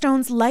 Rosetta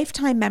Stone's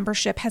lifetime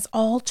membership has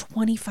all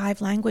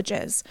 25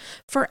 languages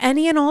for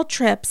any and all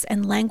trips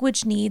and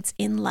language needs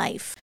in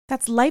life.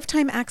 That's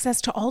lifetime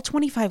access to all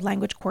 25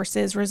 language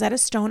courses Rosetta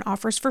Stone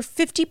offers for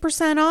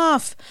 50%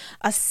 off.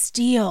 A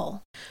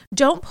steal.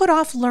 Don't put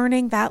off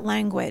learning that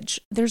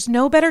language. There's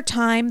no better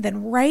time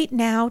than right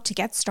now to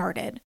get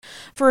started.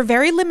 For a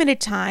very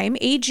limited time,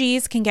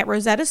 AGs can get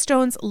Rosetta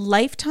Stone's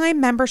lifetime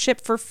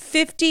membership for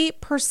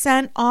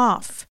 50%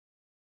 off.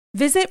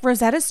 Visit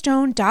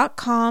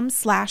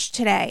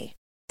rosettastone.com/today.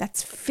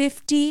 That's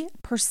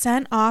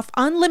 50% off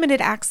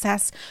unlimited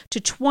access to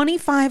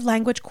 25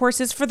 language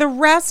courses for the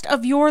rest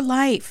of your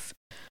life.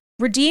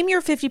 Redeem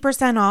your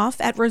 50%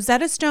 off at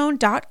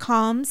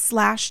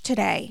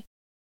rosettastone.com/today.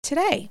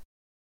 Today.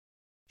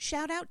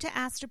 Shout out to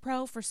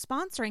Astapro for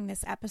sponsoring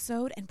this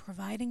episode and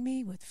providing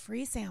me with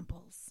free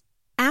samples.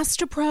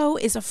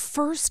 Astepro is a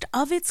first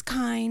of its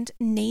kind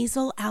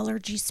nasal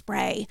allergy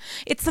spray.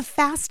 It's the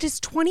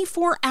fastest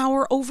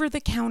 24-hour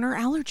over-the-counter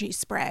allergy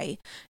spray.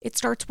 It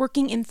starts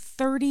working in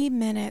 30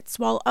 minutes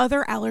while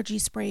other allergy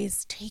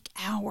sprays take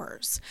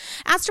hours.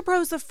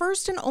 Astepro is the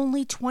first and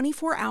only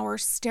 24-hour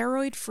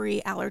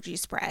steroid-free allergy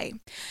spray.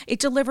 It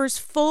delivers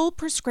full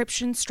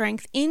prescription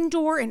strength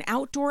indoor and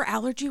outdoor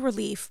allergy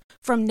relief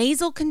from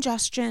nasal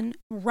congestion,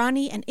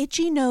 runny and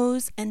itchy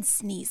nose, and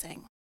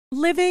sneezing.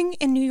 Living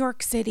in New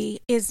York City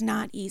is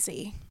not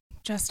easy.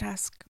 Just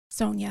ask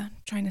Sonia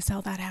trying to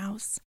sell that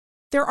house.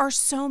 There are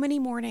so many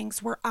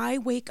mornings where I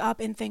wake up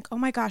and think, oh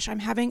my gosh, I'm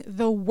having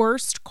the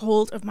worst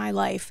cold of my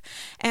life.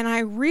 And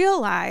I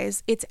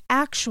realize it's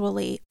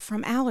actually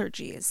from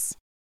allergies.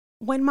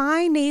 When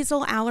my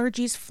nasal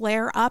allergies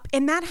flare up,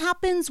 and that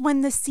happens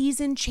when the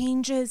season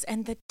changes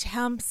and the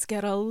temps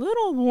get a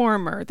little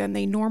warmer than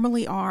they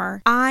normally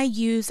are, I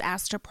use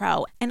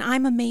Astepro, and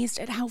I'm amazed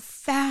at how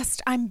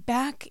fast I'm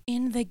back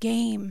in the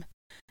game.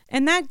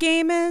 And that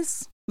game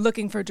is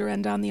looking for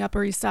Dorinda on the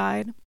Upper East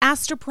Side.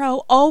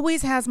 Astepro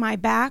always has my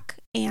back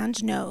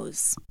and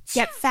nose.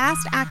 Get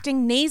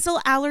fast-acting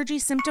nasal allergy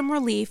symptom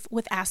relief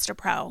with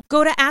Astepro.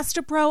 Go to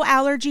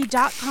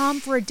asteproallergy.com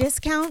for a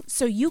discount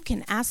so you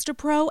can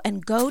Astepro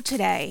and go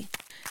today.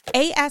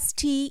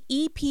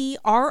 ASTEPRO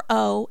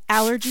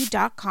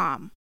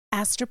allergy.com.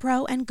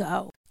 Astepro and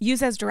go.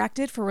 Use as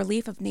directed for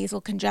relief of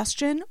nasal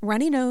congestion,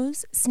 runny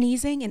nose,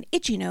 sneezing, and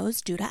itchy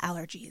nose due to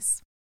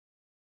allergies.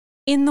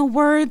 In the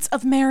words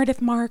of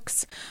Meredith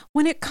Marks,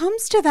 when it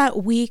comes to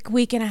that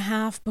week and a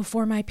half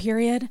before my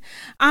period,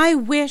 I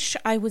wish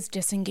I was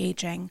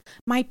disengaging.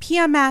 My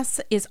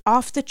PMS is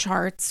off the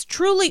charts.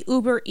 Truly,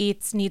 Uber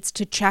Eats needs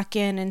to check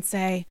in and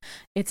say,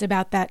 it's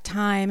about that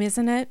time,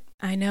 isn't it?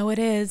 I know it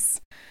is.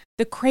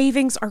 The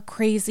cravings are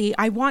crazy.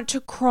 I want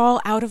to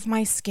crawl out of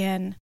my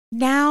skin.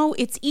 Now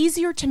it's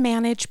easier to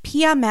manage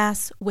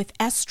PMS with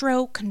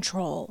Estro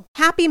Control.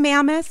 Happy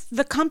Mammoth,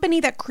 the company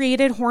that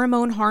created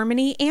Hormone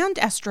Harmony and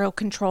Estro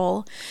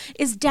Control,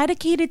 is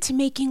dedicated to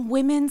making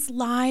women's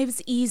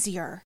lives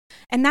easier.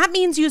 And that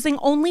means using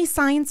only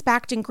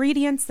science-backed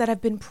ingredients that have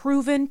been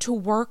proven to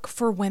work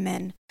for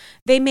women.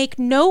 They make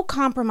no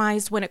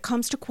compromise when it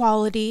comes to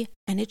quality,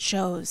 and it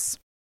shows.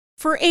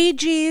 For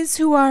AGs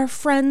who are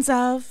friends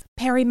of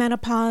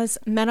perimenopause,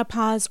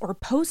 menopause, or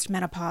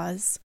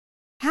postmenopause,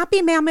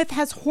 Happy Mammoth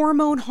has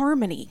Hormone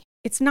Harmony.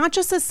 It's not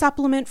just a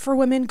supplement for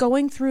women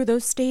going through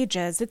those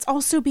stages. It's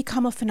also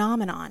become a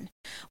phenomenon.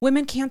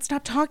 Women can't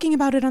stop talking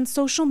about it on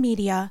social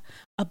media.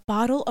 A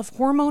bottle of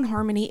Hormone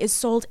Harmony is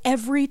sold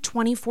every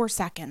 24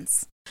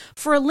 seconds.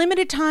 For a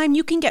limited time,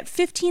 you can get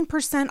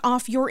 15%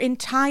 off your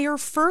entire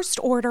first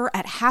order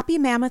at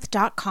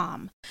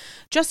happymammoth.com.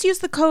 Just use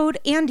the code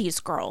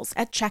AndysGirls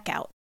at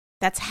checkout.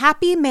 That's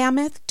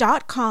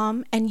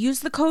happymammoth.com and use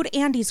the code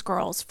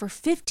AndysGirls for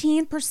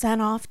 15%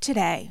 off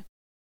today.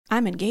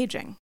 I'm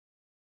engaging.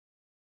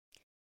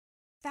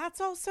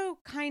 That's also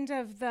kind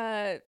of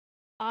the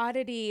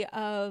oddity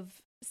of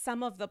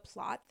some of the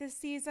plot this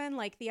season,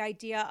 like the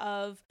idea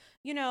of,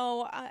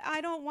 I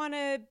don't want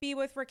to be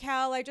with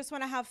Raquel. I just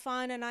want to have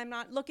fun and I'm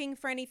not looking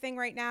for anything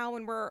right now.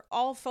 And we're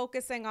all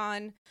focusing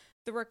on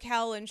the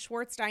Raquel and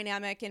Schwartz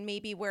dynamic and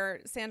maybe where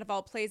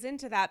Sandoval plays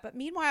into that. But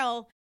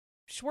meanwhile,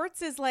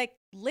 Schwartz is like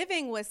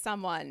living with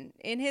someone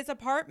in his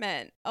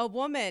apartment, a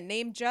woman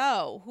named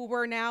Jo, who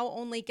we're now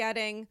only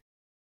getting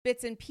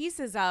bits and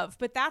pieces of.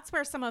 But that's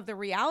where some of the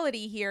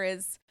reality here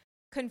is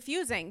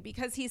confusing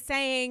because he's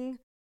saying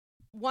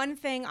one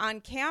thing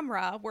on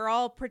camera. We're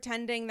all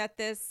pretending that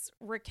this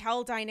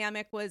Raquel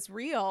dynamic was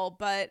real.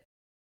 But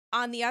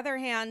on the other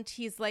hand,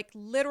 he's like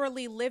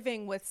literally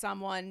living with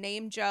someone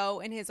named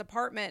Jo in his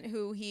apartment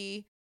who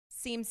he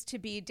seems to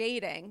be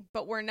dating,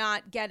 but we're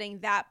not getting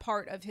that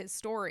part of his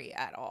story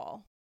at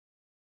all.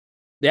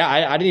 Yeah,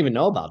 I didn't even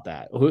know about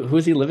that.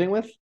 Who's he living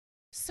with?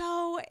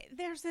 So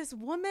there's this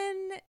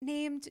woman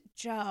named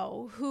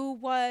Jo who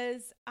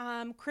was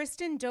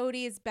Kristen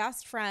Doute's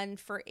best friend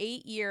for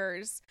 8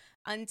 years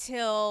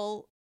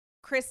until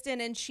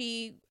Kristen and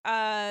she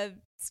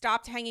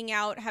stopped hanging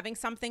out, having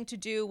something to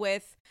do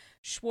with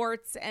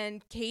Schwartz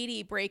and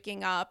Katie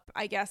breaking up,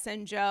 I guess,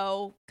 and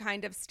Jo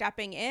kind of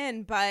stepping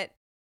in. But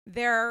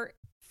they're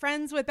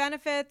friends with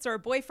benefits or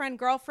boyfriend,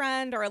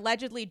 girlfriend, or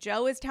allegedly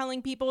Jo is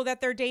telling people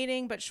that they're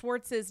dating, but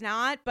Schwartz is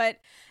not. But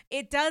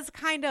it does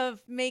kind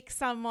of make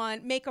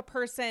a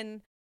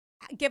person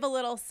give a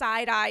little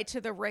side eye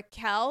to the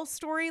Raquel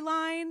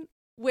storyline,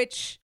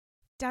 which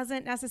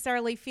doesn't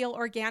necessarily feel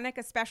organic,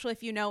 especially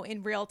if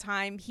in real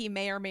time he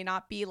may or may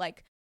not be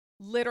like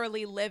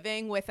literally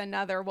living with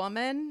another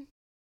woman.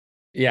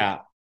 Yeah.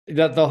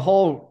 The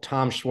whole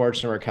Tom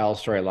Schwartz and Raquel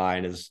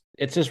storyline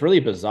it's just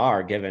really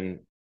bizarre given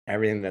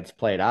everything that's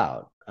played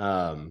out.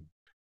 Also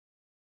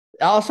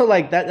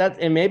like that,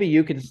 and maybe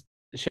you could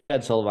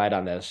shed some light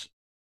on this,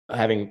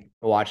 having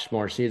watched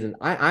more seasons.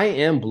 I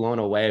am blown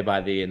away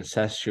by the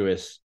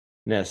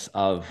incestuousness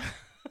of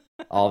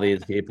all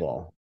these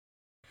people.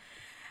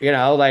 They're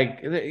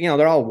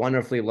all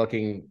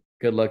wonderfully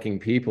good looking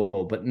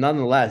people, but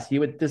nonetheless, you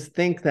would just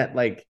think that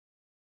like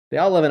They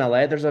all live in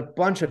LA. There's a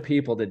bunch of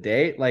people to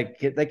date. Like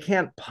they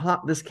can't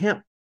pop. This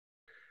can't.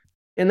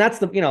 And that's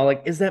the,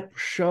 like, is that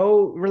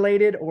show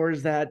related or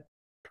is that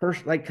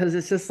person? Like, because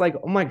it's just like,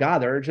 oh my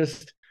God, there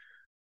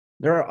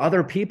are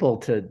other people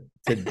to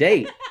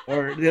date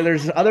or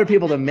there's other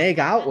people to make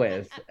out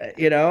with.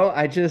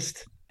 I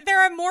just. There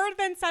are more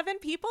than 7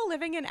 people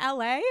living in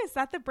LA. Is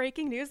that the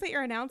breaking news that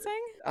you're announcing?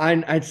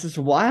 It's just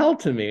wild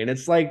to me. And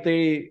it's like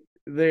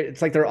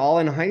it's like they're all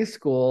in high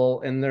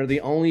school and they're the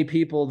only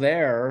people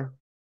there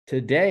to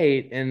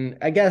date. And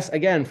I guess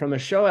again, from a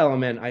show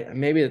element,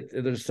 maybe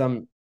there's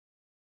some,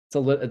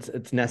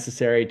 it's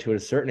necessary to a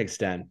certain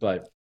extent,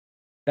 but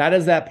that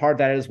is that part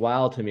that is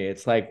wild to me.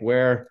 It's like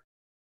where,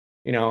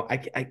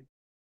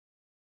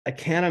 I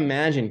can't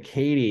imagine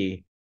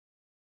Katie.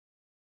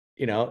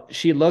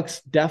 She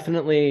looks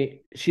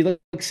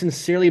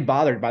sincerely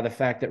bothered by the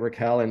fact that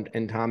Raquel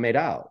and Tom made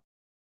out,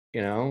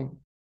 and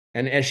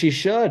as she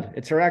should.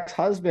 It's her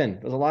ex-husband.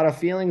 There's a lot of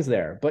feelings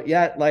there, but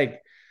yet,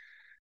 like,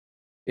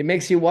 it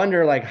makes you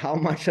wonder, like, how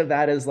much of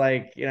that is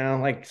like,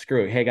 like,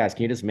 screw it. Hey guys,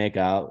 can you just make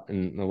out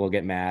and we'll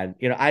get mad?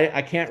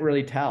 I can't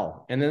really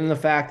tell. And then the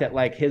fact that,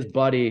 like, his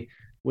buddy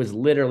was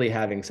literally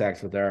having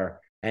sex with her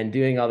and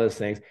doing all those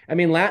things. I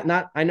mean,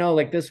 I know,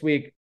 like, this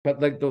week,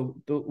 but like the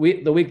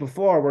week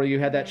before, where you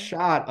had that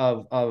shot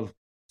of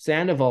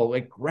Sandoval,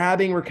 like,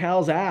 grabbing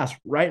Raquel's ass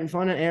right in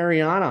front of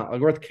Ariana,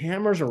 like, with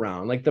cameras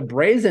around. Like, the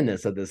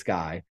brazenness of this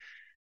guy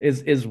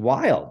is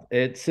wild.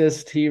 It's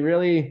just, he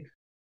really,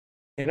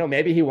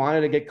 maybe he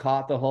wanted to get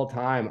caught the whole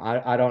time.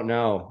 I don't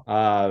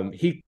know.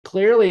 He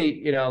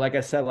clearly, like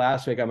I said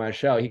last week on my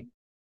show,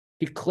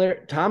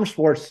 Tom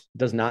Schwartz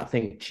does not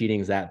think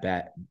cheating's that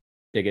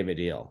big of a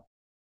deal.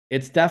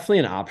 It's definitely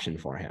an option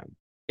for him.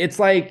 It's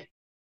like,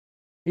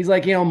 he's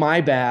like,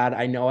 my bad.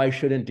 I know I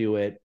shouldn't do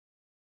it.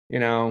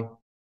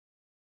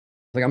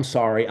 Like, I'm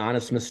sorry,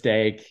 honest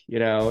mistake.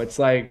 It's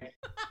like,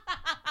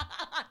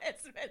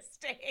 honest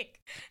mistake.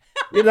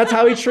 That's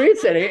how he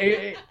treats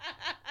it.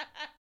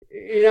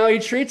 He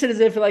treats it as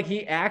if, like,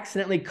 he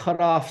accidentally cut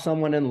off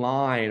someone in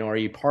line, or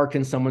he parked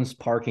in someone's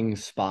parking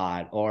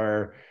spot,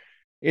 or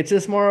it's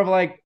just more of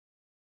like,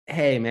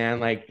 hey man,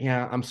 like,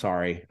 yeah, I'm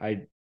sorry.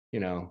 I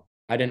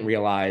didn't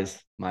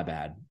realize, my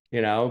bad,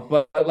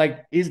 but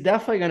like, he's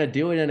definitely going to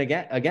do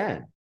it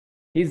again.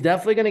 He's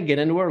definitely going to get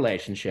into a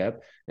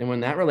relationship. And when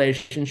that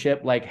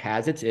relationship, like,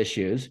 has its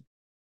issues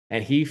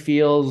and he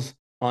feels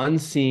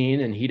unseen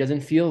and he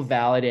doesn't feel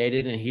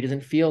validated and he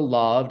doesn't feel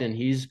loved and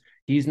he's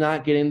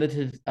not getting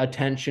the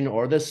attention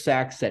or the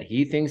sex that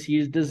he thinks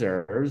he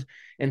deserves,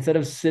 instead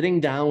of sitting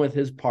down with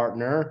his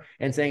partner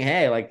and saying,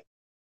 hey, like,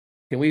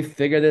 can we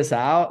figure this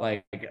out?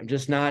 Like, I'm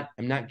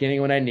not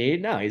getting what I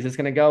need. No, he's just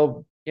going to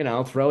go,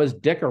 throw his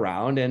dick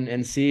around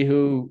and see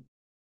who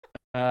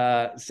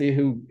catches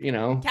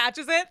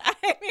it. I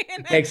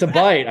mean, takes a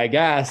bite, I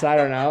guess. I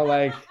don't know.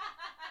 Like,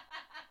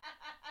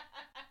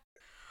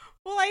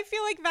 well, I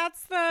feel like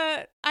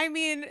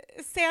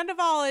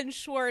Sandoval and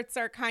Schwartz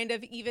are kind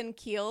of even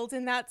keeled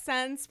in that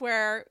sense,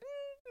 where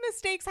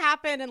mistakes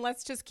happen and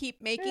let's just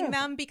keep making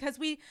them, because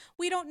we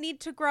don't need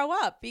to grow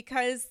up,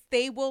 because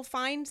they will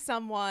find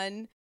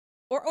someone,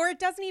 or it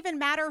doesn't even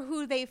matter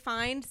who they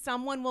find.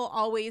 Someone will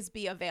always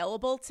be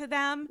available to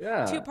them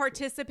to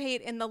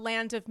participate in the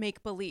land of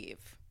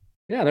make-believe.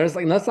 Yeah, there's,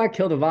 like, let's not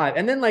kill the vibe.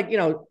 And then, like,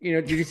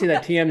 did you see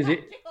that TMZ?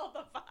 Kill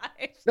the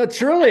vibe. No,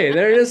 truly,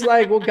 they're just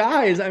like, well,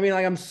 guys, I mean,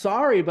 like, I'm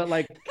sorry, but,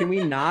 like, can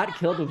we not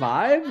kill the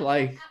vibe?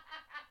 Like,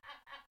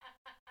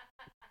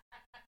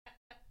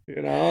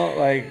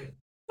 like,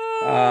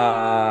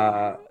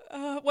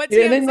 what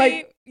TMZ? And then,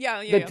 like,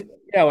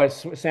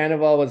 what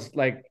Sandoval was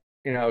like,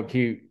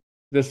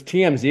 this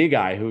TMZ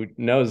guy who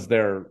knows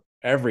their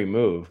every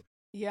move.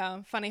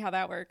 Yeah, funny how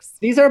that works.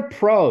 These are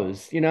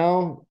pros,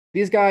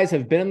 These guys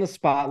have been in the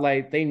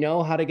spotlight. They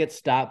know how to get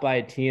stopped by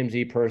a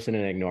TMZ person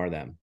and ignore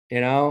them.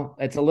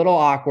 It's a little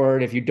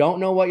awkward. If you don't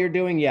know what you're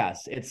doing,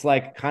 yes, it's,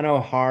 like, kind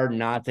of hard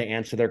not to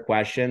answer their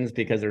questions,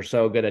 because they're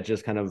so good at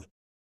just kind of,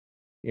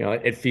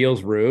 it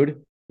feels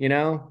rude,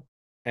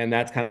 and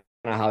that's kind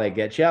of how they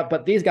get you.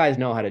 But these guys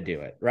know how to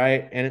do it,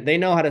 right? And they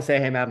know how to say,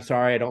 hey man, I'm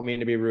sorry, I don't mean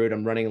to be rude,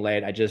 I'm running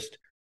late, I just,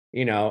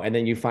 and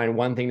then you find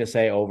one thing to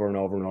say over and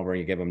over and over, and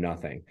you give them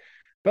nothing.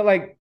 But,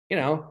 like,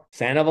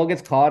 Sandoval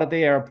gets caught at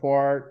the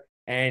airport,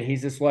 and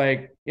he's just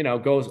like,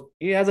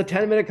 he has a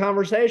 10-minute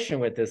conversation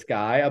with this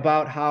guy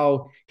about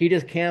how he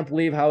just can't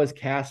believe how his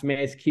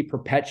castmates keep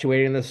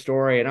perpetuating the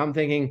story. And I'm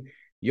thinking,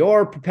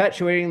 you're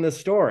perpetuating the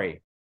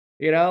story.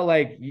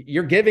 Like,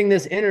 you're giving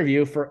this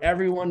interview for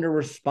everyone to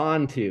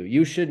respond to.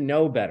 You should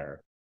know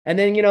better. And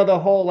then, the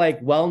whole,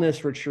 like,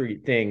 wellness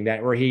retreat thing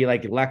where he,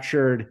 like,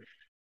 lectured,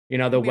 the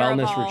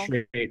wellness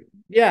retreat.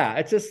 Yeah.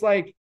 It's just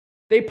like,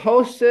 they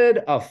posted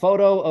a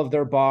photo of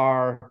their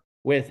bar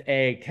with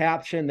a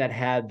caption that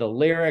had the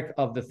lyric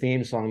of the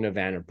theme song to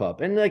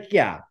Vanderpump. And, like,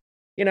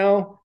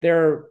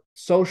 their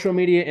social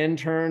media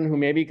intern who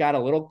maybe got a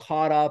little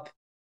caught up,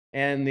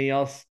 and it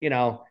was,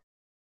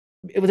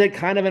 like,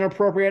 kind of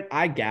inappropriate,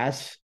 I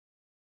guess.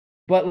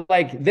 But,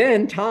 like,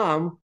 then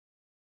Tom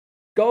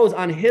goes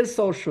on his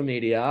social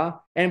media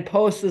and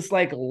posts this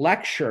like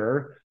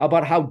lecture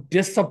about how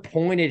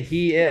disappointed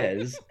he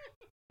is.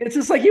 It's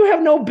just like, you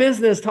have no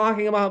business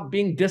talking about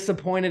being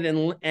disappointed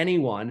in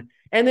anyone.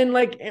 And then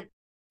like,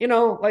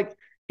 like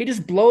he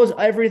just blows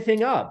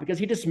everything up because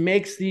he just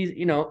makes these,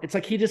 it's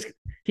like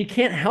he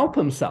can't help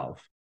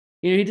himself.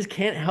 He just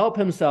can't help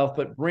himself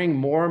but bring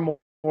more and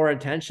more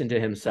attention to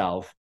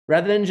himself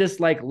rather than just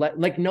like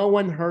no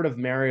one heard of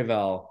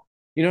Maryville.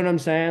 You know what I'm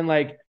saying?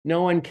 Like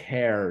no one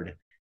cared.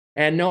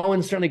 And no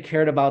one certainly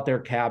cared about their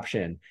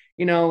caption.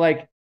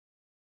 Like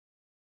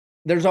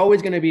there's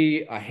always going to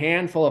be a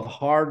handful of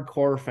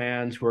hardcore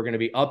fans who are going to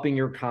be upping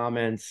your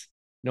comments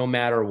no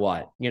matter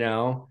what,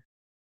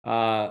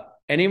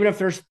 and even if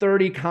there's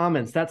 30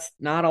 comments, that's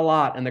not a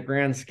lot in the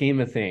grand scheme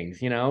of things,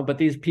 but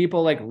these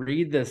people like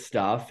read this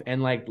stuff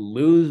and like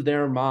lose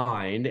their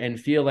mind and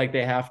feel like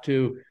they have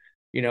to,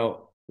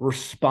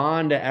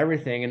 respond to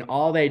everything. And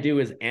all they do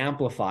is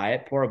amplify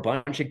it, pour a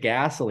bunch of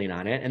gasoline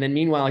on it. And then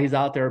meanwhile, he's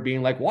out there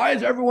being like, why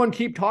does everyone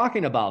keep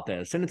talking about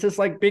this? And it's just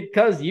like,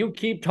 because you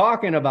keep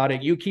talking about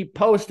it, you keep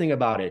posting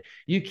about it,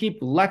 you keep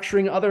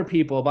lecturing other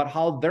people about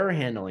how they're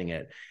handling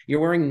it. You're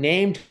wearing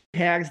name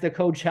tags to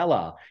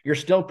Coachella. You're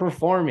still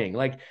performing.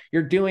 Like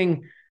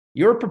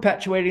you're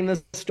perpetuating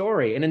the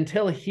story. And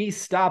until he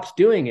stops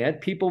doing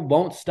it, people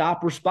won't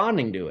stop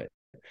responding to it.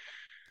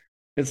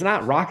 It's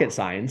not rocket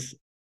science.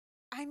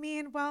 I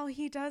mean, well,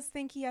 he does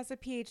think he has a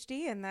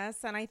PhD in this.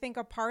 And I think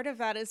a part of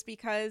that is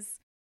because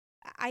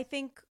I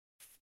think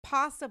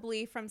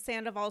possibly from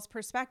Sandoval's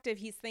perspective,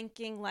 he's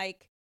thinking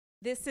like,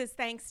 this is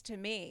thanks to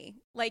me.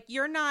 Like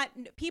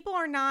people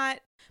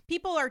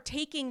are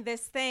taking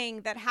this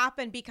thing that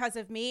happened because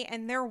of me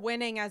and they're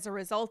winning as a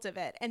result of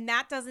it. And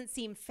that doesn't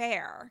seem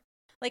fair.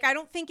 Like, I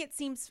don't think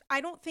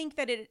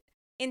that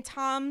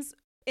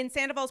in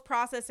Sandoval's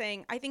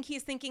processing, I think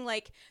he's thinking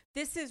like,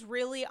 this is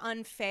really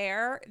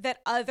unfair that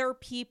other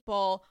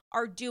people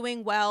are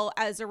doing well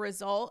as a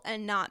result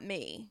and not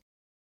me.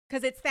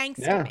 Because it's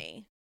thanks to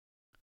me.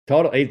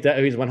 Totally.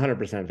 He's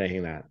 100%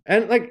 thinking that.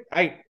 And like,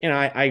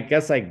 I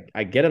guess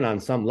I get it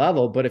on some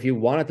level, but if you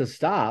want it to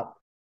stop.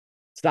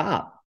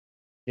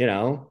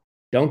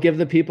 Don't give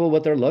the people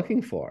what they're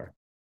looking for.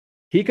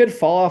 He could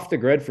fall off the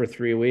grid for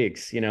 3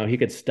 weeks. He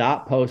could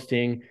stop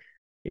posting.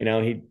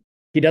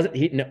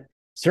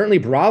 Certainly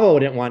Bravo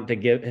didn't want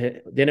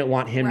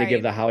him to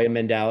give the Howie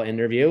Mandel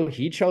interview.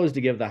 He chose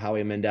to give the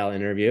Howie Mandel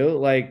interview.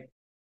 Like,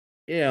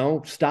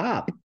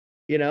 stop,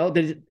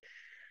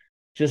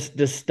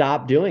 just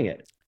stop doing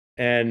it.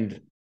 And,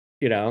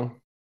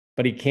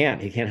 but he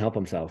can't help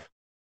himself.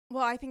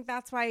 Well, I think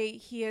that's why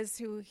he is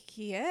who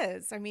he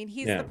is. I mean,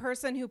 he's the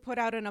person who put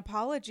out an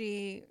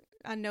apology,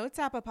 a Notes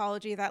app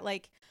apology that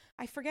like,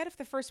 I forget if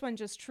the first one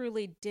just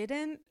truly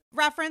didn't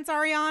reference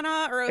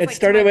Ariana or it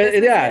started with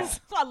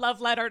a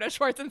love letter to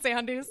Schwartz and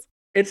Sandys.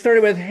 It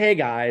started with, hey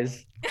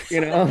guys, which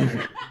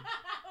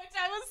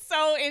I was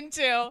so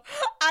into.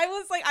 I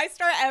was like, I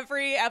start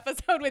every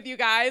episode with you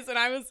guys and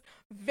I was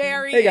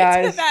very into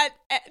that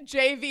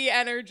JV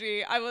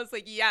energy. I was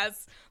like,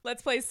 yes,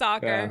 let's play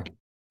soccer. Yeah.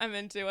 I'm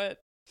into it.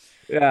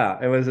 Yeah,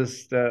 it was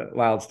just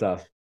wild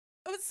stuff.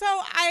 So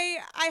I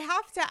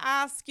have to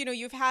ask,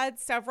 you've had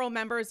several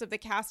members of the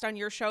cast on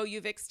your show.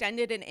 You've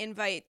extended an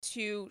invite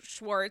to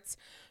Schwartz.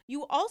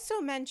 You also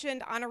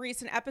mentioned on a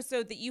recent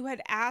episode that you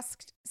had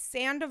asked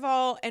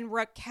Sandoval and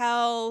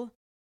Raquel,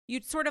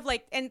 you'd sort of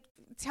like, and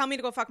tell me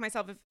to go fuck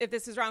myself if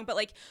this is wrong, but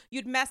like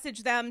you'd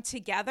message them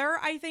together,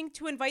 I think,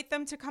 to invite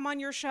them to come on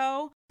your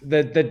show.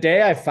 The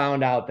day I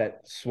found out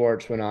that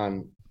Schwartz went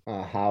on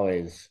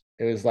Howie's,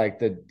 it was like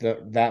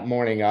that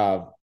morning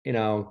of,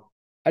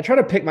 I try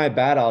to pick my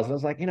battles. I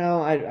was like,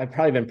 I've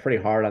probably been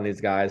pretty hard on these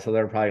guys, so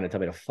they're probably going to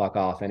tell me to fuck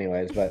off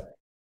anyways. But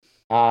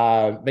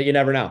you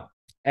never know.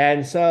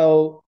 And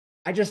so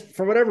I just,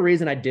 for whatever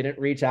reason, I didn't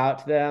reach out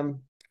to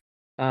them.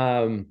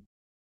 And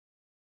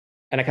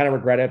I kind of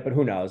regret it, but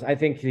who knows? I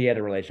think he had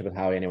a relationship with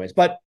Howie anyways.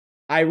 But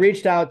I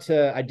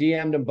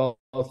DM'd them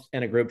both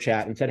in a group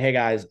chat and said, hey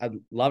guys, I'd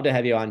love to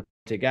have you on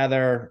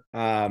together.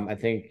 I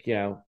think,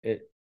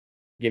 it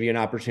give you an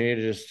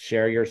opportunity to just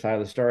share your side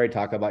of the story,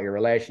 talk about your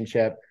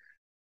relationship.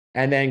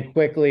 And then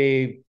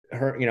quickly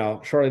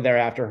shortly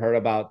thereafter heard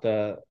about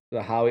the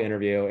Howie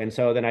interview. And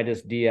so then I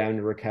just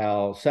DM'd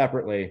Raquel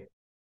separately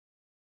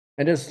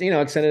and just,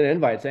 extended an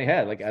invite saying,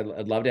 hey, like,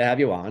 I'd love to have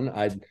you on.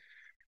 I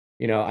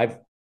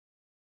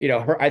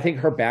think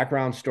her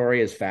background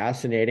story is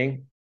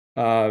fascinating.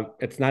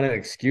 It's not an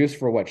excuse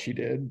for what she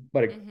did,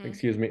 but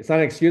it's not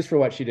an excuse for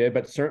what she did,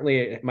 but certainly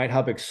it might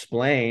help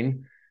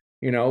explain,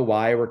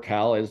 why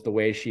Raquel is the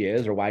way she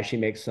is or why she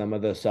makes some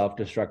of the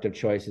self-destructive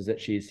choices that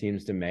she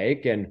seems to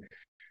make. And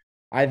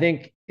I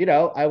think,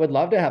 I would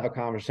love to have a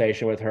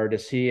conversation with her to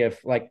see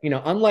if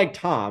unlike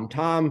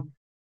Tom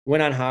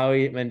went on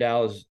Howie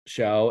Mandel's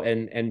show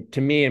and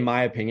to me, in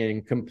my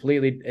opinion,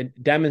 completely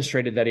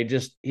demonstrated that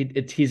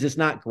he's just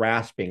not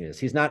grasping this.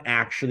 He's not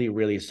actually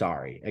really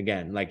sorry.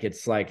 Again, like,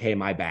 it's like, hey,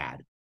 my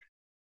bad.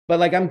 But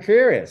like, I'm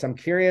curious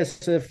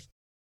if,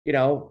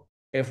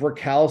 if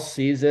Raquel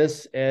sees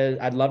this,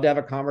 I'd love to have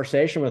a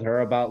conversation with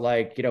her about,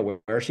 like,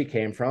 where she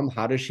came from.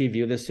 How does she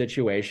view this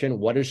situation?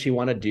 What does she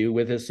want to do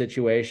with this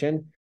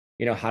situation?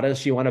 How does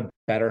she want to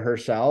better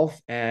herself?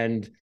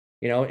 And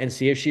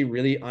see if she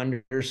really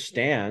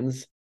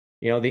understands,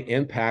 the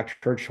impact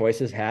her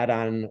choices had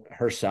on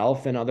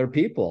herself and other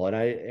people.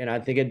 And I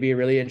think it'd be a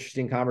really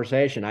interesting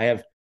conversation.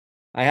 I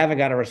haven't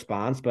got a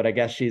response, but I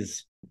guess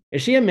is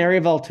she in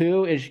Maryville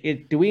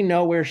too? Do we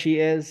know where she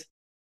is?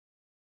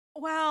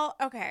 Well,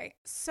 okay.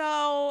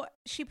 So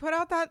she put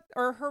out that,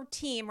 or her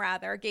team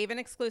rather, gave an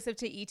exclusive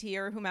to ET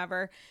or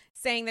whomever,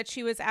 saying that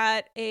she was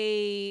at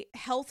a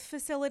health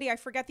facility. I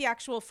forget the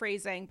actual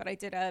phrasing, but I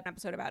did an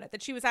episode about it,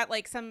 that she was at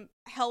like some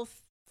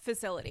health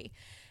facility.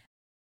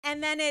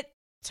 And then it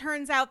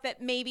turns out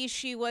that maybe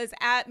she was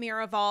at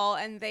Miraval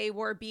and they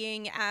were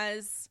being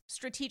as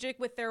strategic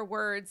with their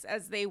words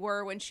as they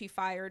were when she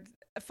filed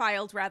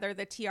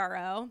the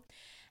TRO.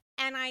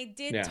 And I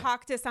did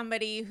talk to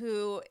somebody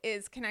who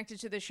is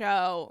connected to the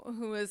show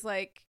who was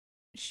like,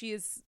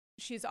 she's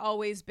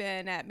always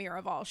been at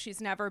Miraval.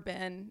 She's never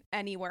been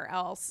anywhere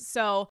else.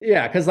 So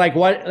yeah, because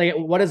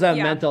what is a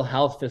mental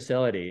health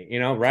facility?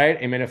 Right?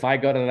 I mean, if I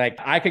go to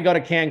I could go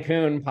to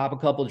Cancun, pop a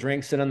couple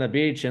drinks, sit on the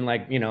beach, and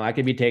I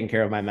could be taking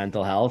care of my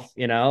mental health.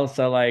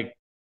 So I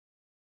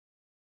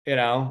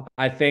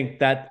think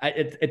that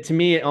it to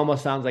me it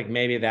almost sounds like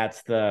maybe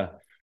that's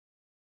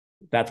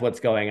what's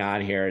going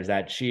on here, is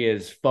that she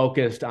is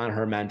focused on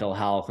her mental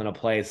health in a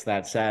place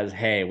that says,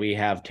 hey, we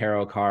have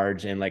tarot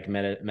cards in like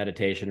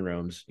meditation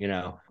rooms,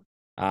 Yeah,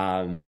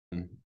 and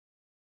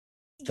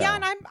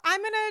I'm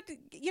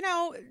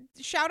gonna,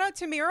 shout out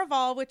to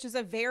Miraval, which is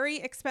a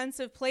very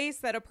expensive place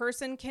that a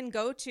person can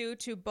go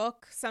to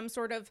book some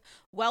sort of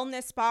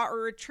wellness spa or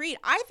retreat.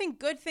 I think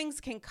good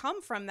things can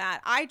come from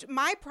that.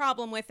 My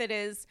problem with it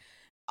is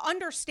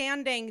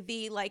understanding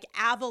the like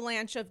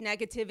avalanche of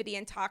negativity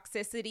and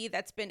toxicity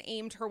that's been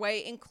aimed her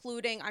way,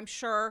 including, I'm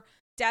sure,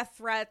 death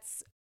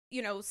threats,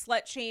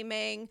 slut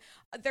shaming.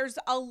 There's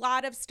a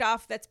lot of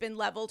stuff that's been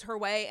leveled her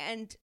way,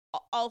 and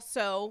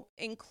also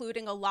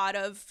including a lot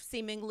of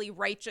seemingly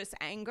righteous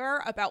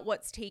anger about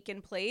what's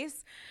taken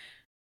place.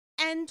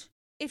 And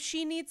if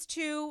she needs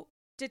to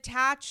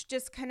detach,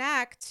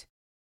 disconnect,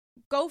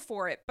 go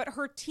for it. But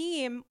her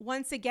team,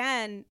 once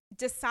again,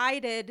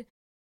 decided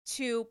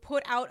to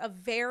put out a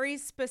very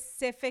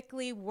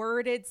specifically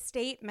worded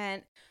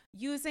statement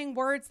using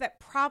words that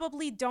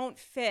probably don't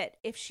fit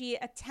if she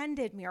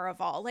attended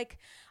Miraval. Like,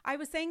 I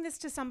was saying this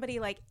to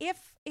somebody, like,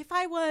 if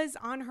I was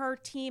on her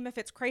team, if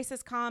it's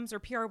crisis comms or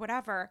PR or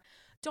whatever,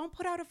 don't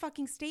put out a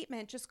fucking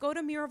statement. Just go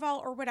to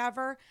Miraval or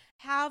whatever.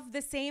 Have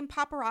the same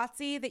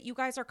paparazzi that you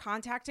guys are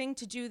contacting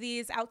to do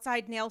these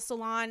outside nail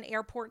salon,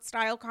 airport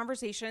style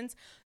conversations.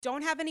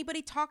 Don't have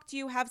anybody talk to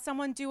you. Have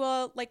someone do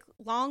a like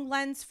long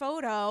lens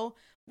photo,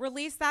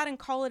 release that and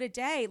call it a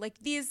day. Like,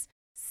 these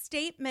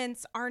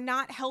statements are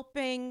not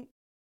helping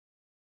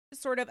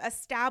sort of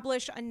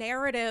establish a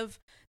narrative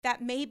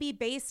that may be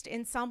based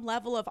in some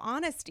level of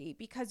honesty,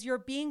 because you're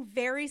being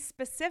very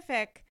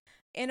specific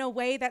in a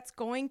way that's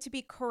going to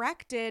be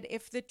corrected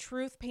if the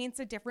truth paints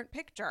a different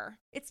picture.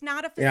 It's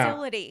not a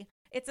facility.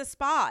 Yeah. It's a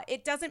spa.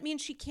 It doesn't mean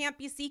she can't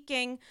be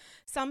seeking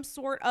some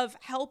sort of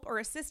help or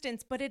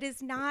assistance, but it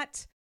is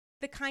not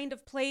the kind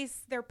of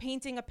place they're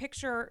painting a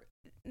picture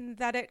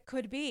that it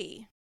could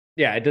be.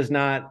 Yeah, it does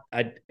not.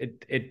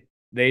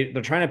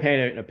 They're trying to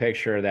paint a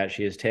picture that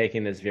she is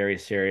taking this very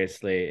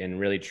seriously and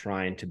really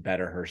trying to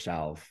better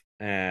herself.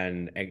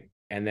 And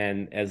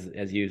then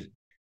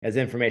as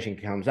information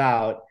comes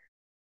out,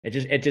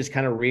 it just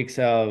kind of reeks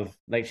of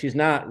like she's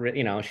not,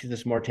 she's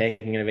just more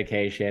taking a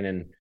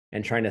vacation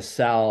and trying to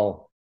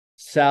sell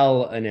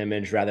an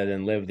image rather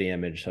than live the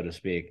image, so to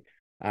speak.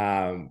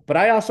 But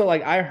I also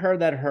I heard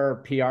that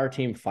her PR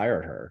team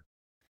fired her.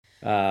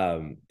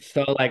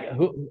 So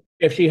who,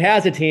 if she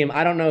has a team,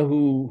 I don't know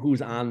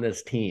who's on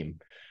this team,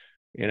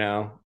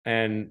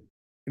 and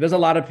there's a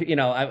lot of,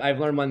 I've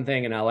learned one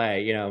thing in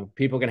LA,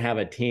 people can have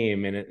a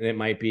team and it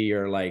might be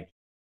your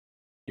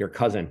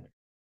cousin,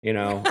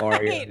 or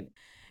right.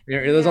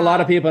 There's a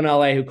lot of people in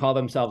LA who call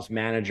themselves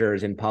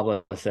managers and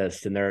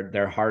publicists, and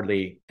they're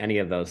hardly any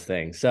of those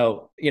things.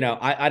 So,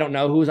 I don't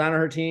know who's on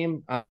her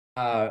team.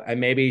 And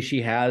maybe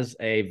she has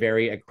a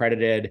very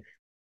accredited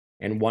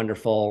and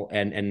wonderful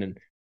and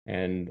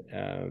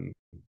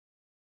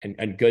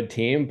good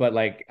team, but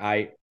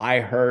I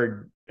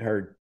heard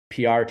her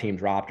PR team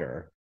dropped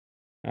her.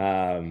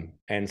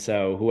 And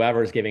so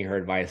whoever's giving her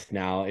advice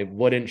now, it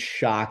wouldn't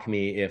shock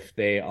me if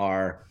they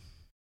are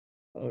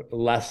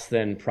less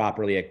than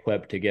properly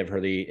equipped to give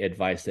her the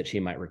advice that she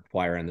might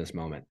require in this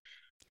moment.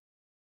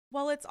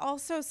 Well, it's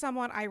also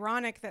somewhat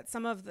ironic that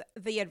some of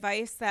the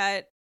advice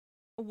that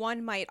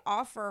one might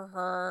offer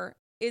her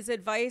is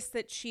advice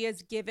that she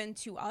has given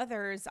to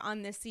others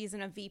on this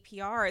season of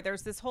VPR.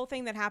 There's this whole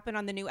thing that happened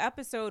on the new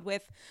episode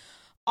with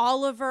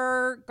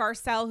Oliver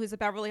Garcelle, who's a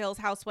Beverly Hills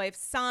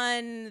housewife's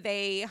son.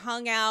 They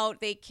hung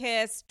out, they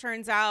kissed.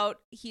 Turns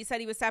out he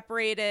said he was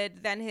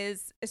separated. Then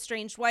his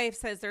estranged wife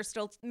says they're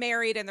still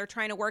married and they're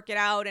trying to work it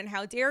out. And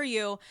how dare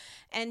you?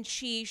 And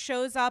she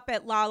shows up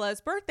at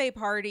Lala's birthday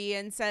party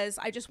and says,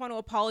 I just want to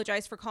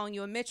apologize for calling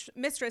you a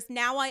mistress.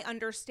 Now I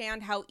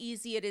understand how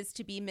easy it is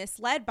to be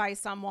misled by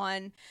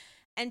someone.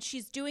 And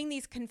she's doing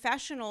these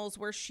confessionals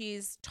where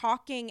she's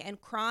talking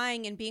and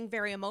crying and being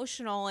very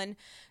emotional and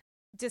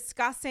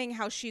discussing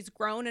how she's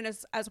grown and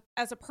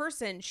as a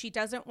person. She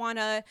doesn't want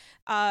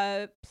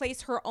to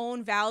place her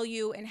own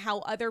value in how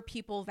other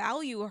people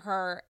value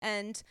her.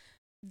 And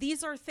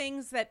these are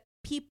things that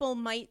people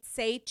might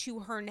say to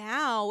her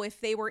now if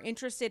they were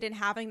interested in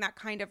having that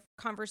kind of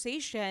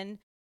conversation,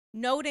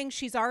 noting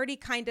she's already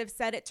kind of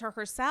said it to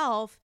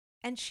herself.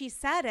 And she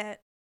said it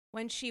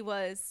when she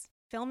was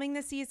filming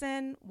the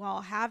season,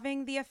 while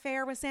having the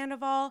affair with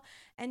Sandoval,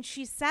 and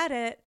she said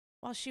it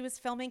while she was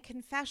filming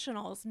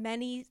confessionals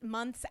many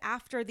months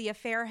after the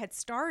affair had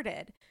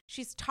started.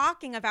 She's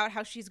talking about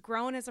how she's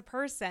grown as a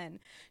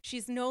person.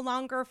 She's no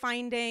longer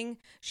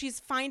she's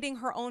finding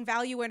her own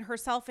value in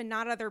herself and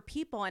not other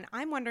people. And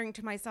I'm wondering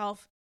to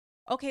myself,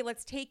 okay,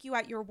 let's take you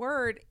at your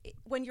word.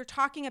 When you're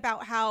talking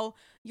about how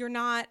you're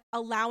not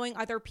allowing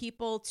other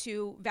people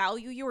to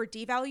value you or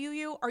devalue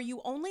you, are you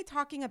only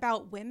talking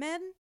about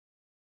women?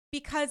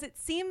 Because it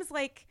seems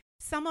like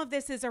some of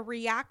this is a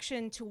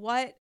reaction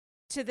to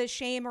the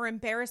shame or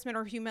embarrassment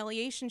or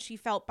humiliation she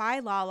felt by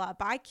Lala,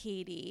 by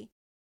Katie.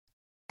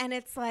 And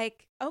it's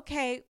like,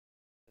 okay,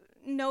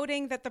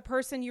 noting that the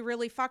person you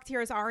really fucked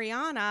here is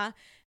Ariana,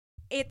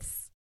 it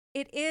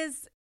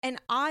is an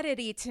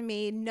oddity to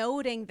me,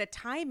 noting the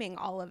timing,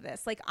 all of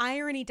this. Like,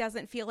 irony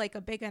doesn't feel like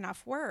a big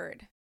enough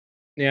word.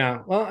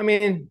 Yeah. Well, I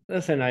mean,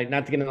 listen,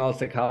 not to get into all the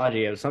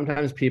psychology of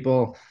sometimes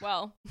people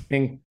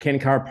can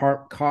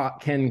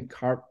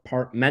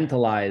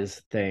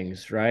compartmentalize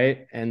things,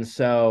 right? And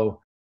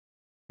so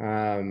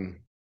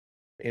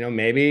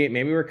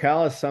maybe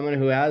Raquel is someone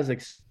who has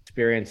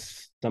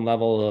experienced some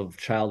level of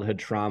childhood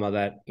trauma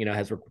that,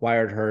 has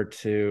required her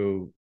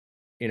to,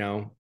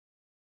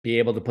 be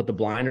able to put the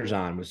blinders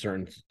on with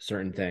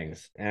certain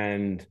things.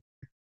 And,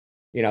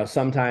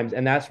 sometimes,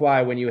 and that's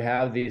why when you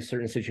have these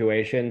certain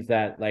situations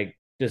that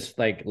just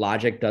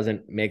logic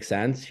doesn't make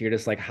sense, you're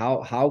just like,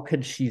 how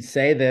could she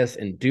say this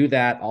and do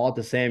that all at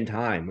the same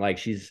time? Like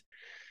she's,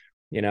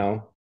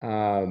 and,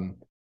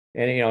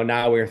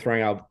 now we're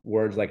throwing out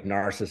words like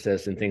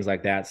narcissist and things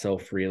like that so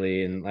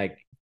freely. And I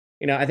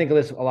think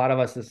a lot of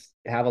us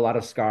have a lot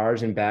of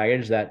scars and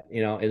baggage that,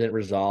 isn't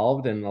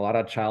resolved, and a lot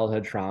of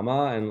childhood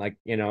trauma. And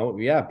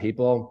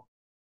people,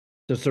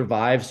 to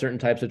survive certain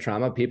types of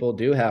trauma, people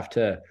do have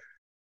to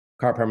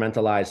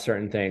compartmentalize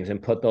certain things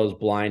and put those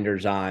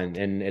blinders on.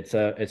 And it's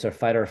a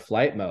fight or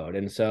flight mode.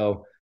 And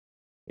so,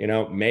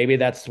 maybe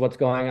that's what's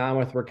going on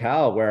with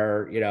Raquel,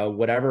 where,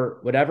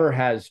 whatever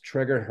has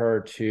triggered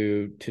her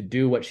to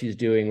do what she's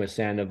doing with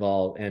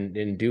Sandoval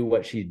and do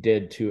what she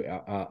did to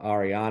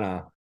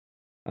Ariana.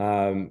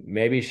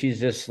 Maybe she's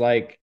just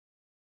has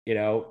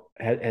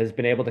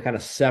been able to kind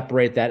of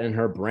separate that in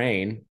her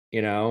brain,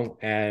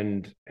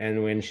 and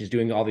when she's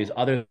doing all these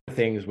other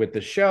things with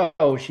the show,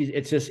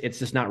 it's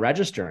just not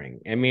registering.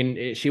 I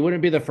mean, she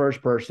wouldn't be the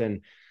first person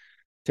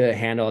to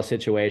handle a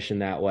situation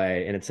that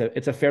way. And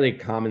it's a fairly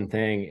common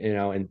thing,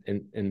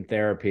 in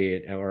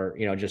therapy, or,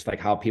 just like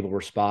how people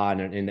respond,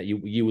 and that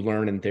you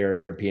learn in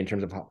therapy in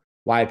terms of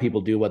why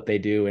people do what they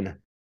do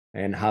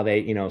and how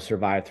they,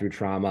 survive through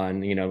trauma,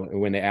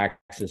 and, when they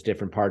access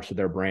different parts of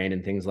their brain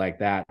and things like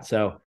that.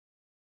 So,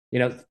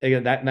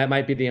 that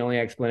might be the only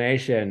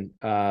explanation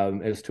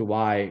as to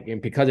why,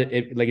 and because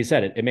it like you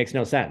said, it makes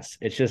no sense.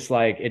 It's just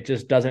it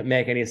just doesn't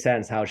make any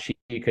sense how she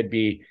could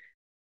be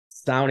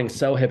sounding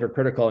so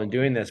hypocritical and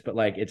doing this, but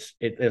it's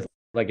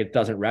it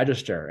doesn't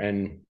register.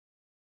 And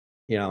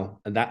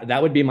that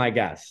would be my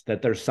guess,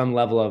 that there's some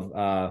level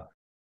of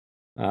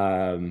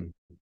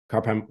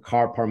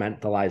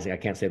compartmentalizing. I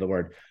can't say the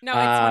word. No,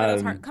 it's one of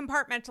those hard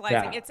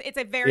compartmentalizing. Yeah. It's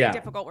a very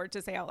difficult word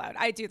to say out loud.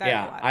 I do that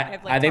a lot.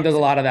 I think there's a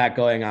lot of that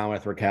going on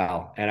with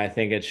Raquel, and I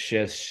think it's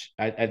just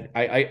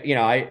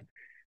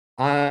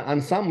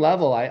on some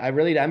level, I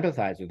really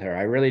empathize with her.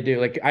 I really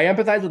do. I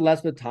empathize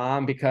less with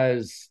Tom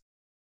because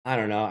I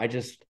don't know.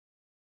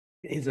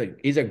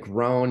 He's a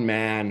grown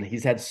man.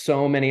 He's had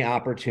so many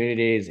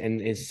opportunities,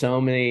 and is so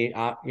many,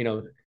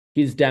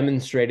 he's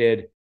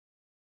demonstrated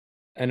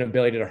an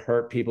ability to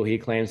hurt people he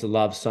claims to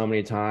love so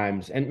many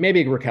times. And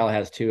maybe Raquel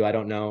has too. I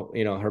don't know,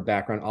 her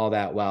background all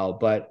that well,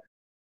 but,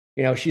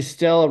 she's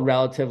still a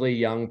relatively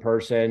young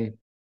person.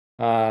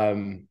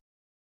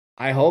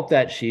 I hope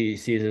that she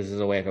sees this as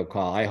a wake-up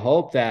call. I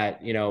hope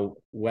that,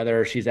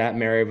 whether she's at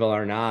Maryville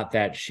or not,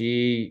 that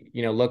she,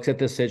 looks at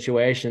this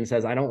situation and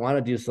says, I don't want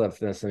to do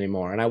this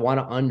anymore. And I want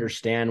to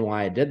understand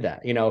why I did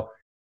that.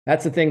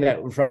 That's the thing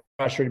that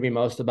frustrated me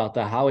most about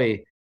the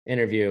Howie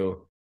interview,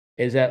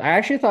 is that I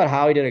actually thought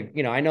Howie did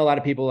I know a lot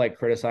of people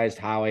criticized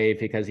Howie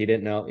because he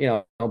didn't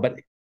know, but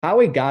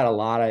Howie got a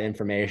lot of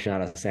information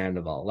out of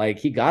Sandoval.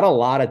 He got a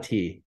lot of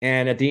tea.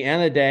 And at the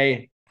end of the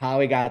day,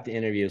 Howie got the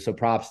interview, so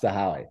props to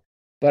Howie.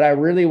 But I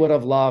really would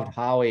have loved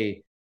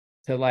Howie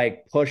to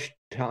like push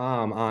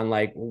Tom on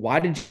like, why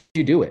did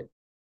you do it?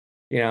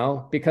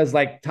 Because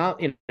like Tom,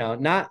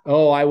 not,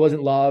 oh, I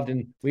wasn't loved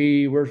and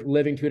we were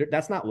living to it.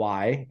 That's not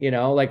why,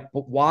 like,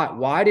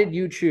 why did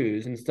you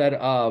choose, instead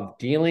of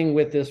dealing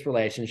with this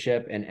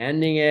relationship and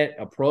ending it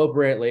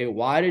appropriately,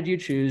 why did you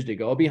choose to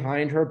go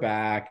behind her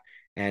back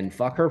and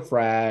fuck her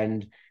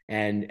friend?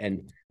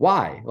 And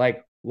why?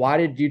 Like, why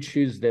did you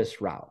choose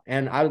this route?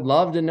 And I would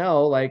love to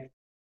know, like,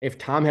 if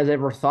Tom has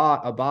ever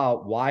thought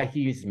about why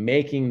he's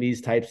making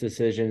these types of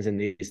decisions in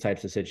these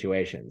types of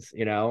situations,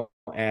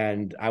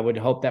 and I would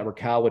hope that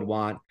Raquel would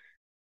want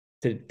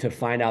to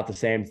find out the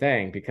same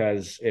thing,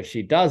 because if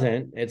she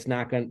doesn't,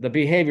 the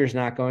behavior is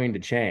not going to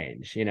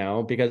change,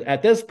 because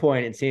at this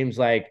point, it seems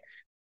like,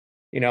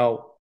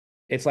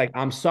 it's like,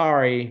 I'm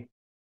sorry,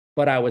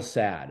 but I was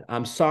sad.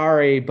 I'm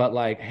sorry, but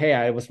like, hey,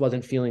 I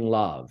wasn't feeling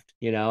loved.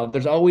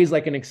 There's always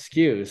like an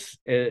excuse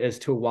as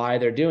to why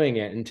they're doing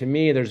it. And to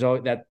me, there's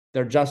always that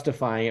they're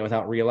justifying it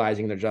without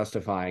realizing they're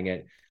justifying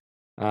it,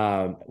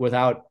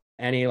 without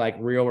any like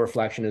real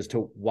reflection as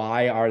to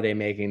why are they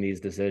making these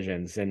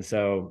decisions. And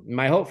so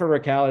my hope for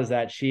Raquel is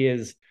that she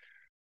is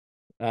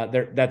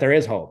that there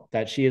is hope,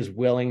 that she is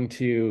willing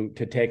to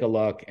take a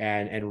look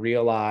and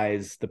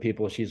realize the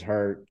people she's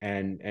hurt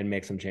and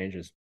make some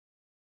changes.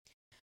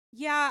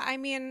 Yeah, I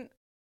mean,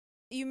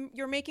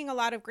 you're making a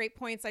lot of great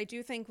points. I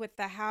do think with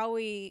the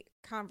Howie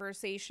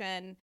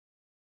conversation,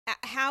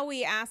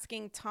 Howie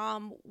asking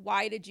Tom,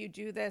 why did you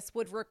do this,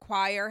 would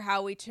require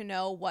Howie to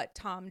know what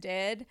Tom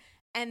did.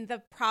 And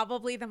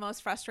probably the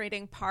most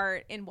frustrating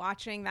part in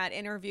watching that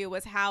interview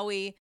was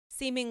Howie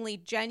seemingly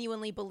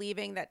genuinely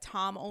believing that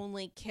Tom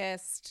only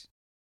kissed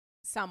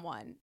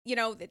someone.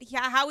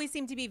 Howie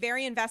seemed to be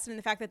very invested in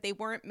the fact that they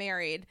weren't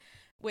married,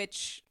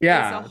 which is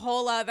a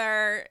whole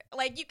other,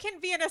 like, you can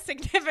be in a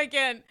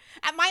significant,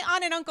 my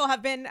aunt and uncle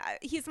have been,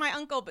 he's my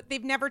uncle, but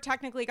they've never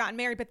technically gotten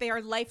married, but they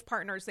are life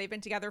partners. They've been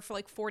together for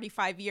like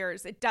 45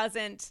 years. That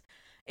doesn't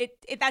have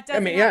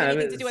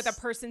anything to do with a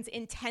person's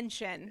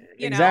intention.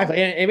 Exactly.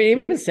 And I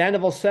mean, even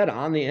Sandoval said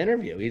on the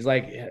interview, he's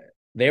like,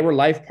 they were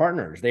life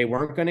partners. They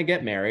weren't going to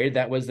get married.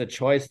 That was the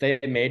choice they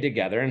made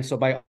together. And so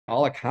by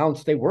all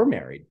accounts, they were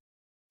married.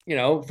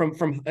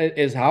 From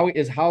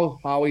how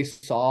Howie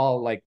saw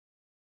like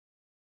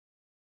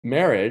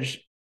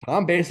marriage.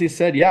 Tom basically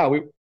said, yeah,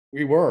 we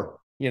were,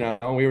 we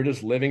were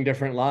just living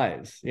different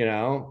lives,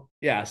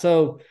 Yeah.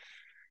 So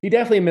he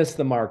definitely missed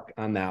the mark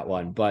on that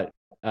one. But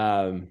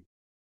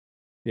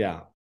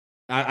yeah,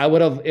 it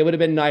would have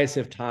been nice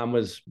if Tom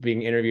was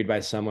being interviewed by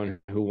someone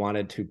who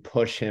wanted to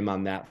push him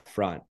on that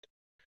front.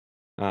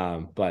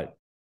 But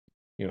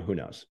who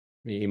knows?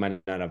 He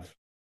might not have,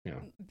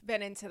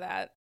 been into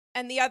that.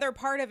 And the other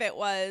part of it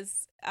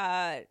was,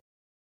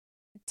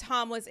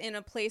 Tom was in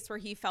a place where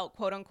he felt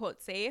quote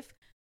unquote safe.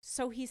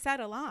 So he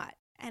said a lot.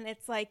 And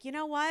it's like, you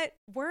know what?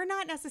 We're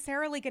not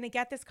necessarily going to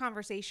get this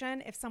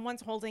conversation if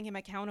someone's holding him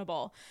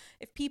accountable.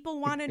 If people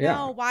want to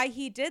know why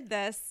he did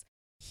this,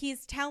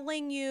 he's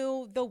telling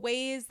you the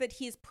ways that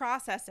he's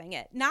processing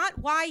it. Not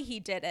why he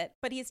did it,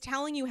 but he's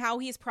telling you how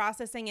he's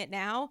processing it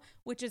now,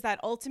 which is that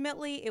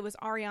ultimately it was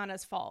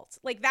Ariana's fault.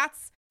 Like,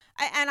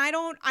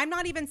 I'm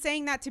not even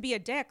saying that to be a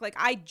dick. Like,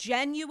 I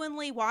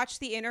genuinely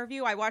watched the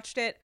interview. I watched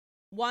it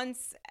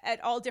once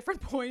at all different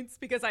points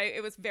because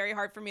it was very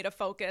hard for me to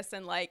focus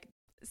and like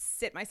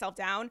sit myself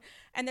down.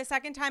 And the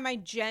second time I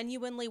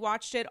genuinely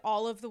watched it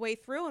all of the way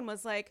through and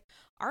was like,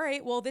 all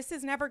right, well, this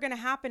is never going to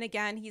happen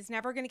again. He's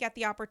never going to get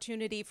the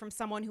opportunity from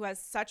someone who has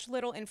such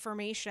little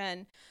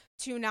information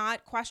to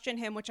not question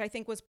him, which I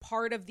think was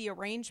part of the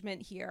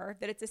arrangement here,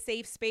 that it's a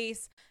safe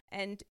space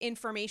and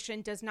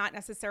information does not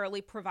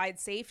necessarily provide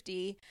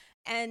safety.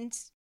 And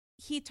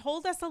he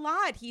told us a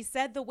lot. He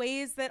said the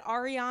ways that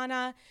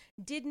Ariana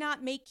did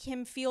not make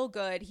him feel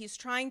good. He's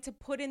trying to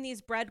put in these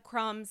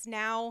breadcrumbs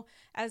now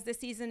as the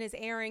season is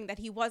airing that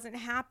he wasn't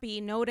happy,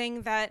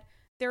 noting that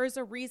there is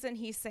a reason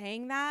he's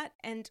saying that.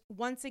 And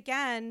once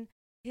again,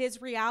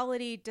 his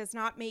reality does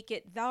not make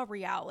it the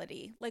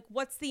reality. Like,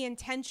 what's the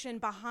intention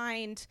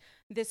behind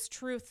this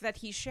truth that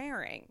he's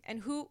sharing?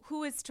 And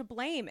who is to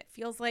blame? It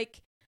feels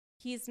like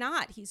he's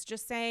not. He's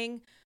just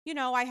saying,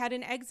 I had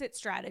an exit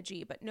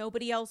strategy, but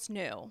nobody else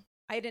knew.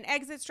 I had an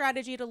exit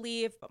strategy to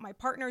leave, but my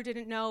partner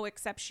didn't know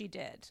except she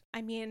did.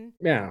 I mean,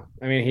 yeah.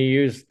 I mean, he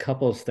used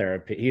couples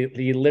therapy.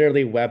 He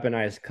literally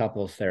weaponized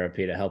couples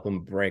therapy to help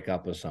him break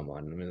up with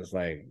someone. I mean, it's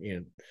like,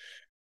 he's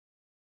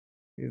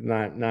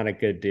not a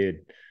good dude.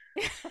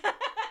 That's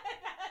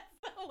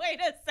the way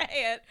to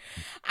say it.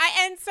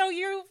 And so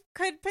you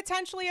could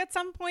potentially at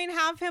some point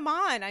have him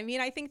on. I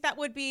mean, I think that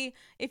would be,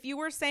 if you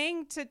were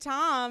saying to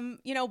Tom,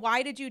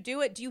 why did you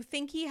do it? Do you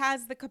think he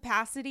has the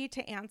capacity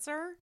to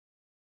answer?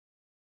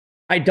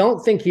 I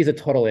don't think he's a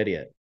total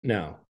idiot.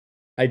 No,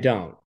 I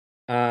don't.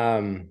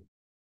 I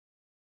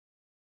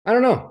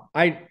don't know.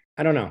 I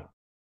don't know.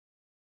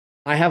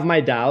 I have my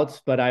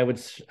doubts, but I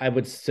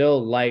would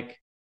still like.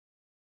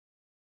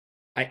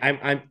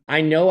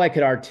 I know I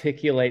could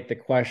articulate the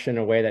question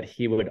in a way that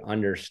he would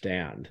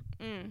understand.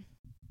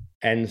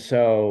 And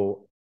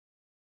so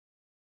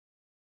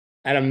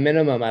at a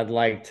minimum, I'd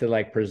like to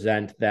like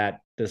present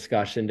that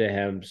discussion to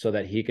him so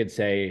that he could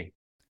say,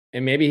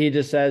 and maybe he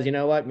just says, you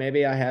know what,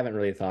 maybe I haven't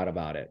really thought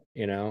about it.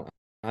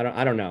 I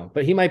don't know,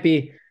 but he might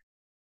be,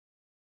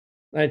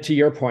 to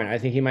your point, I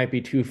think he might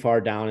be too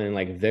far down in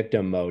like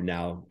victim mode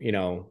now,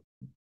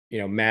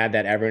 mad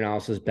that everyone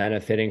else is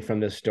benefiting from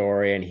this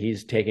story and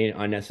he's taking an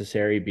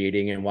unnecessary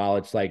beating. And while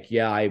it's like,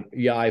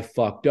 I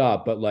fucked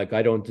up, but like,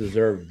 I don't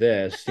deserve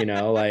this,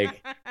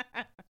 like,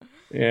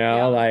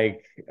 Yeah.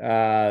 like,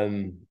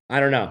 I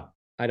don't know.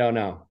 I don't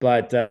know.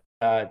 But,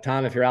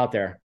 Tom, if you're out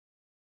there,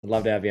 I'd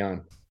love to have you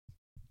on.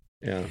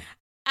 Yeah.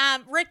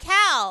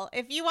 Raquel,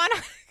 if you want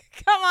to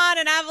come on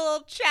and have a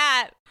little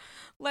chat,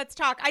 let's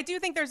talk. I do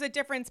think there's a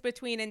difference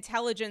between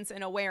intelligence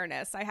and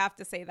awareness. I have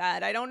to say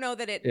that. I don't know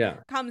that it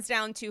comes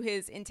down to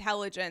his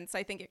intelligence.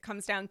 I think it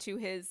comes down to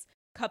his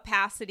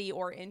capacity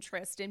or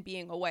interest in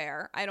being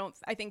aware.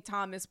 I think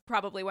Tom is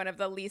probably one of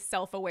the least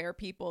self-aware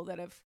people that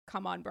have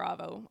come on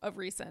Bravo of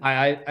recent.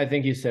 I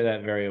think you said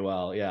that very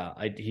well. Yeah.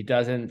 He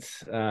doesn't.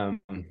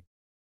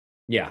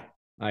 Yeah,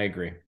 I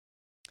agree.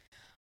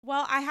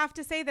 Well, I have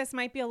to say this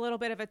might be a little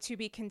bit of a to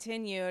be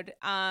continued.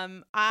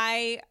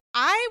 I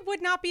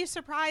would not be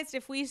surprised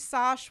if we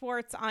saw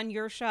Schwartz on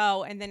your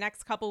show in the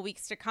next couple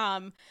weeks to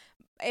come.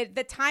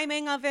 The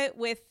timing of it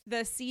with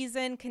the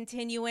season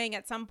continuing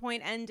at some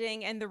point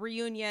ending and the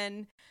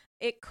reunion,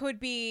 it could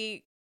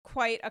be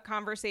quite a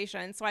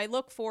conversation. So I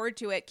look forward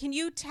to it. Can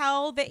you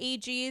tell the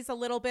AGs a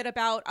little bit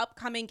about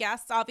upcoming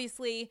guests?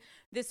 Obviously,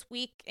 this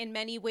week in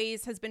many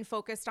ways has been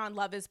focused on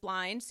Love is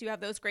Blind. So you have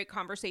those great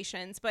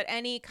conversations, but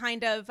any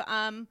kind of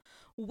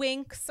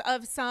winks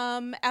of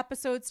some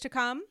episodes to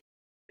come?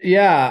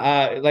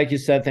 Yeah, like you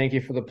said, thank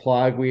you for the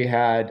plug. We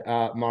had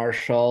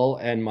Marshall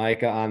and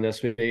Micah on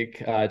this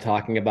week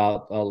talking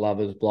about Love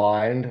is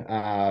Blind.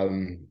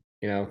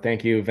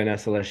 Thank you,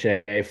 Vanessa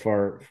Lachey,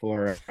 for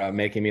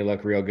making me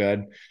look real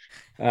good.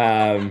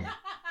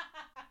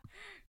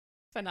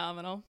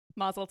 Phenomenal.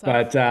 Mazel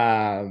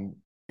tov.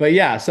 But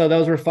yeah, so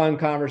those were fun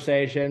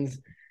conversations.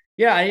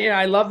 Yeah,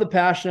 I love the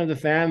passion of the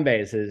fan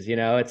bases.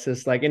 It's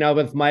just like,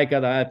 with Micah,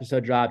 the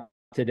episode dropped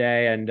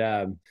today,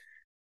 and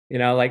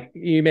like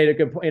you made a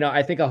good point.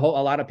 I think a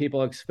lot of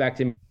people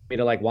expecting me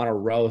to like want to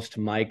roast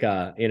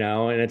Micah,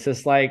 and it's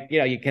just like,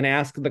 you can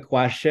ask the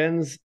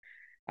questions.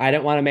 I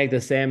didn't want to make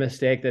the same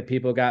mistake that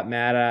people got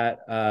mad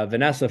at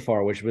Vanessa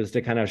for, which was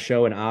to kind of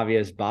show an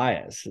obvious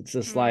bias. It's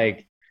just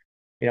like,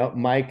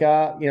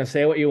 Micah,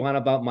 say what you want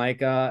about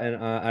Micah and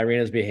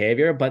Irina's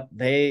behavior, but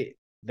they've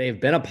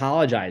been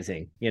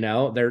apologizing.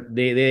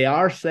 They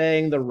are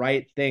saying the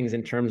right things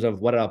in terms of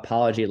what an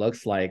apology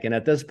looks like. And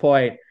at this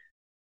point,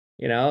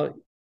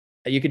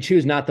 you could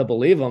choose not to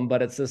believe them,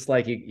 but it's just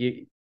like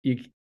you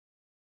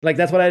like,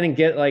 that's what I didn't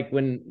get, like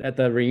when at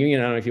the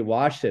reunion. I don't know if you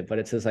watched it, but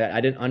it's just like, I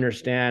didn't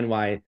understand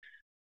why it's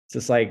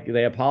just like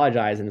they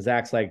apologize and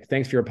Zach's like,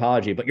 thanks for your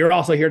apology, but you're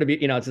also here to be,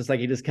 it's just like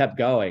he just kept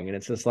going. And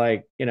it's just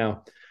like,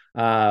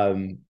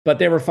 but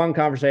they were fun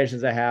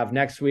conversations to have.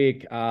 Next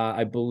week,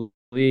 I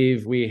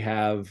believe we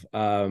have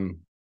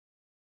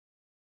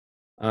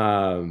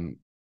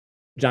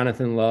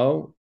Jonathan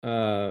Lowe,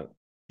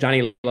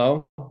 Johnny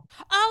Lowe.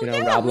 Oh, yeah,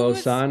 Rob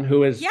Lowe's son,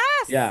 who is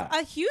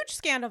a huge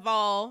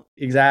Scandoval.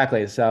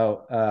 Exactly.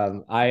 So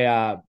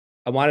I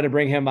wanted to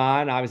bring him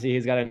on. Obviously,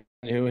 he's got a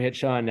new hit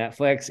show on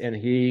Netflix, and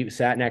he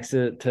sat next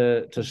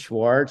to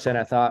Schwartz. And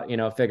I thought,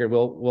 figured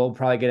we'll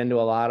probably get into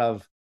a lot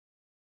of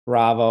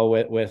Bravo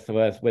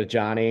with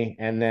Johnny,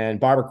 and then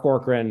Barbara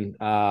Corcoran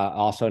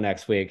also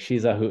next week.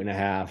 She's a hoot and a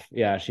half.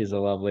 Yeah, she's a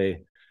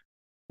lovely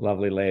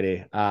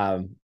lady.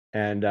 So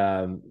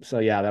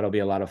yeah, that'll be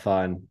a lot of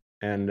fun.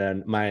 And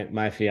then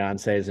my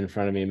fiance is in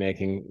front of me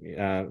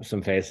making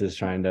some faces,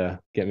 trying to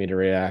get me to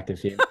react.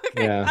 Okay.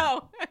 Yeah.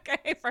 Oh,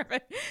 okay,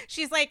 perfect.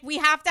 She's like, we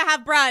have to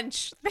have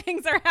brunch.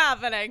 Things are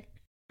happening.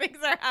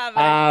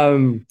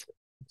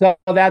 So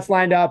that's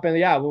lined up, and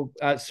yeah, we'll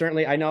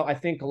certainly. I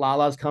think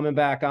Lala's coming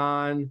back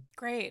on.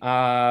 Great.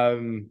 I'd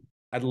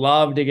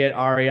love to get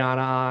Ariana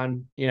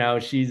on.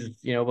 She's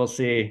we'll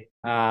see.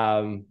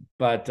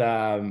 But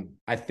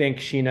I think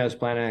Sheena's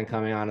planning on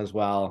coming on as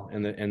well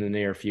in the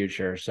near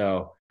future.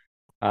 So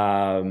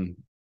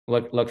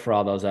look for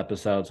all those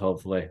episodes,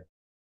 hopefully.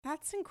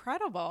 That's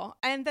incredible.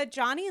 And the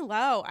Johnny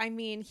Lowe, I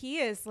mean, he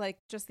is like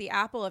just the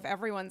apple of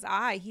everyone's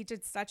eye. He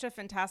did such a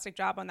fantastic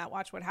job on that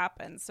Watch What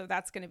Happens. So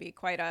that's going to be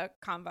quite a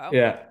combo.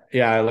 Yeah,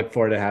 I look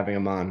forward to having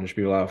him on. It should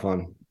be a lot of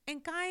fun.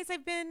 And guys,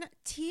 I've been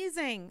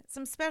teasing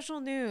some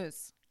special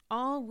news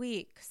all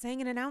week,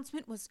 saying an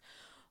announcement was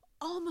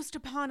almost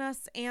upon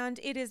us, and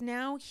it is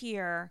now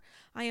here.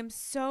 I am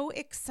so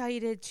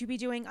excited to be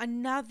doing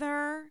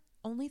another,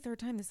 only third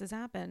time this has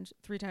happened,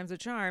 3 times a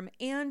charm,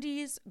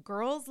 Andy's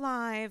Girls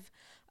Live,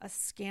 a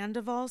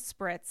Scandoval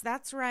Spritz.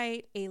 That's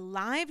right, a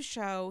live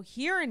show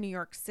here in New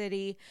York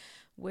City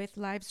with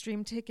live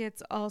stream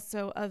tickets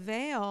also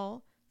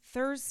available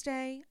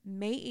Thursday,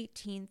 May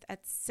 18th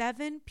at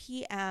 7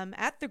 p.m.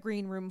 at the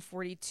Green Room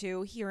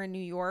 42 here in New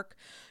York.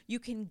 You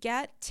can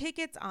get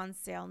tickets on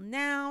sale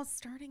now,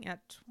 starting at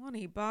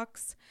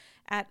 $20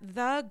 at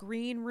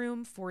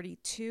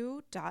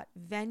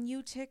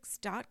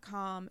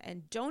thegreenroom42.venuetix.com.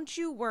 And don't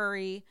you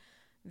worry,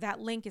 that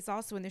link is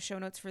also in the show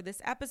notes for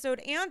this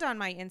episode and on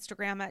my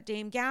Instagram at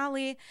Dame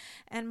Galley.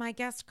 And my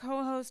guest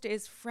co-host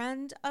is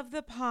friend of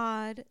the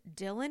pod,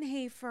 Dylan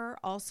Hafer,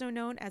 also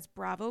known as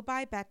Bravo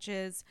by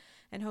Betches,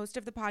 and host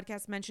of the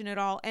podcast Mention It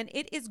All. And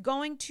it is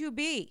going to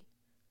be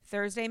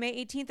Thursday,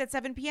 May 18th at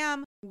 7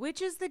 p.m.,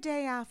 which is the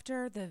day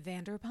after the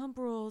Vanderpump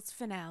Rules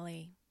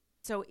finale.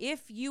 So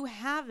if you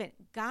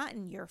haven't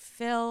gotten your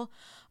fill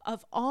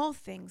of all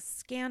things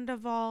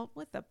Scandoval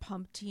with a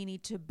pumptini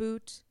to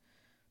boot,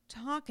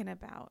 talking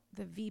about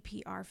the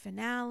VPR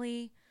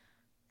finale,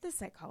 the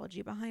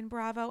psychology behind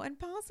Bravo, and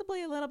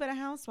possibly a little bit of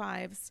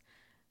Housewives,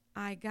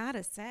 I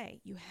gotta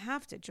say, you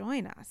have to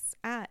join us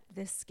at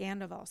this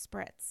Scandoval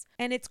Spritz.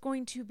 And it's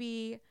going to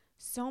be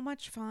so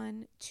much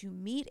fun to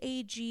meet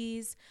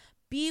AGs,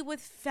 be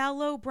with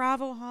fellow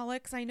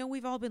Bravoholics. I know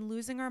we've all been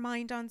losing our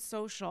mind on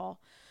social,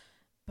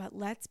 but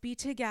let's be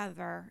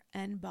together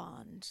and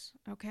bond,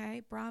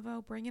 okay?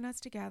 Bravo bringing us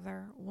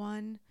together,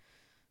 one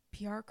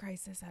PR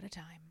crisis at a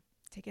time.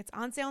 Tickets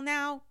on sale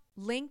now.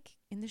 Link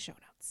in the show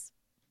notes.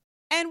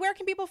 And where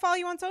can people follow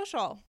you on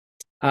social?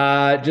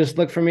 Just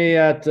look for me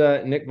at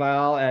Nick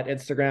Viall at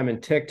Instagram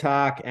and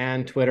TikTok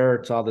and Twitter.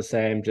 It's all the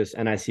same, just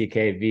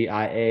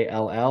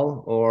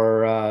NickViall,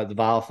 or the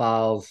Viall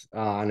Files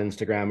on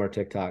Instagram or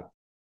TikTok.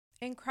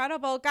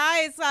 Incredible.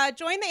 Guys,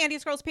 join the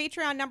Andy's Girls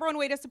Patreon, #1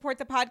 way to support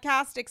the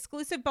podcast,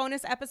 exclusive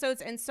bonus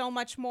episodes, and so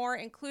much more,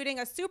 including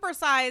a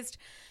supersized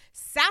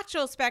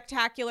Satchel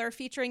Spectacular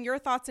featuring your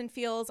thoughts and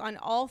feels on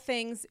all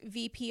things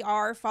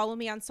VPR. Follow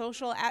me on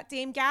social at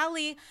Dame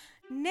Galley.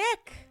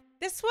 Nick,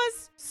 this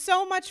was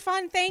so much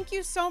fun. Thank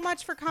you so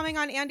much for coming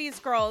on Andy's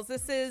Girls.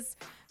 This is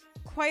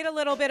quite a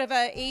little bit of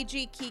a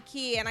AG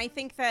kiki, and I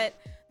think that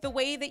the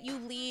way that you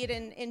lead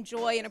and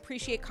enjoy and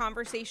appreciate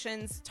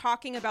conversations,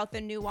 talking about the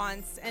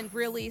nuance and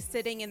really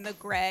sitting in the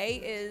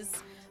gray is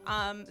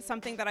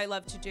something that I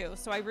love to do.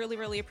 So I really,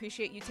 really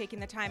appreciate you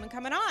taking the time and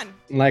coming on.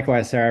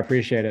 Likewise, Sarah. I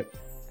appreciate it.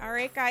 All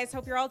right, guys.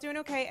 Hope you're all doing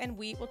okay, and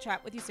we will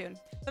chat with you soon.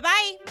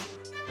 Bye-bye.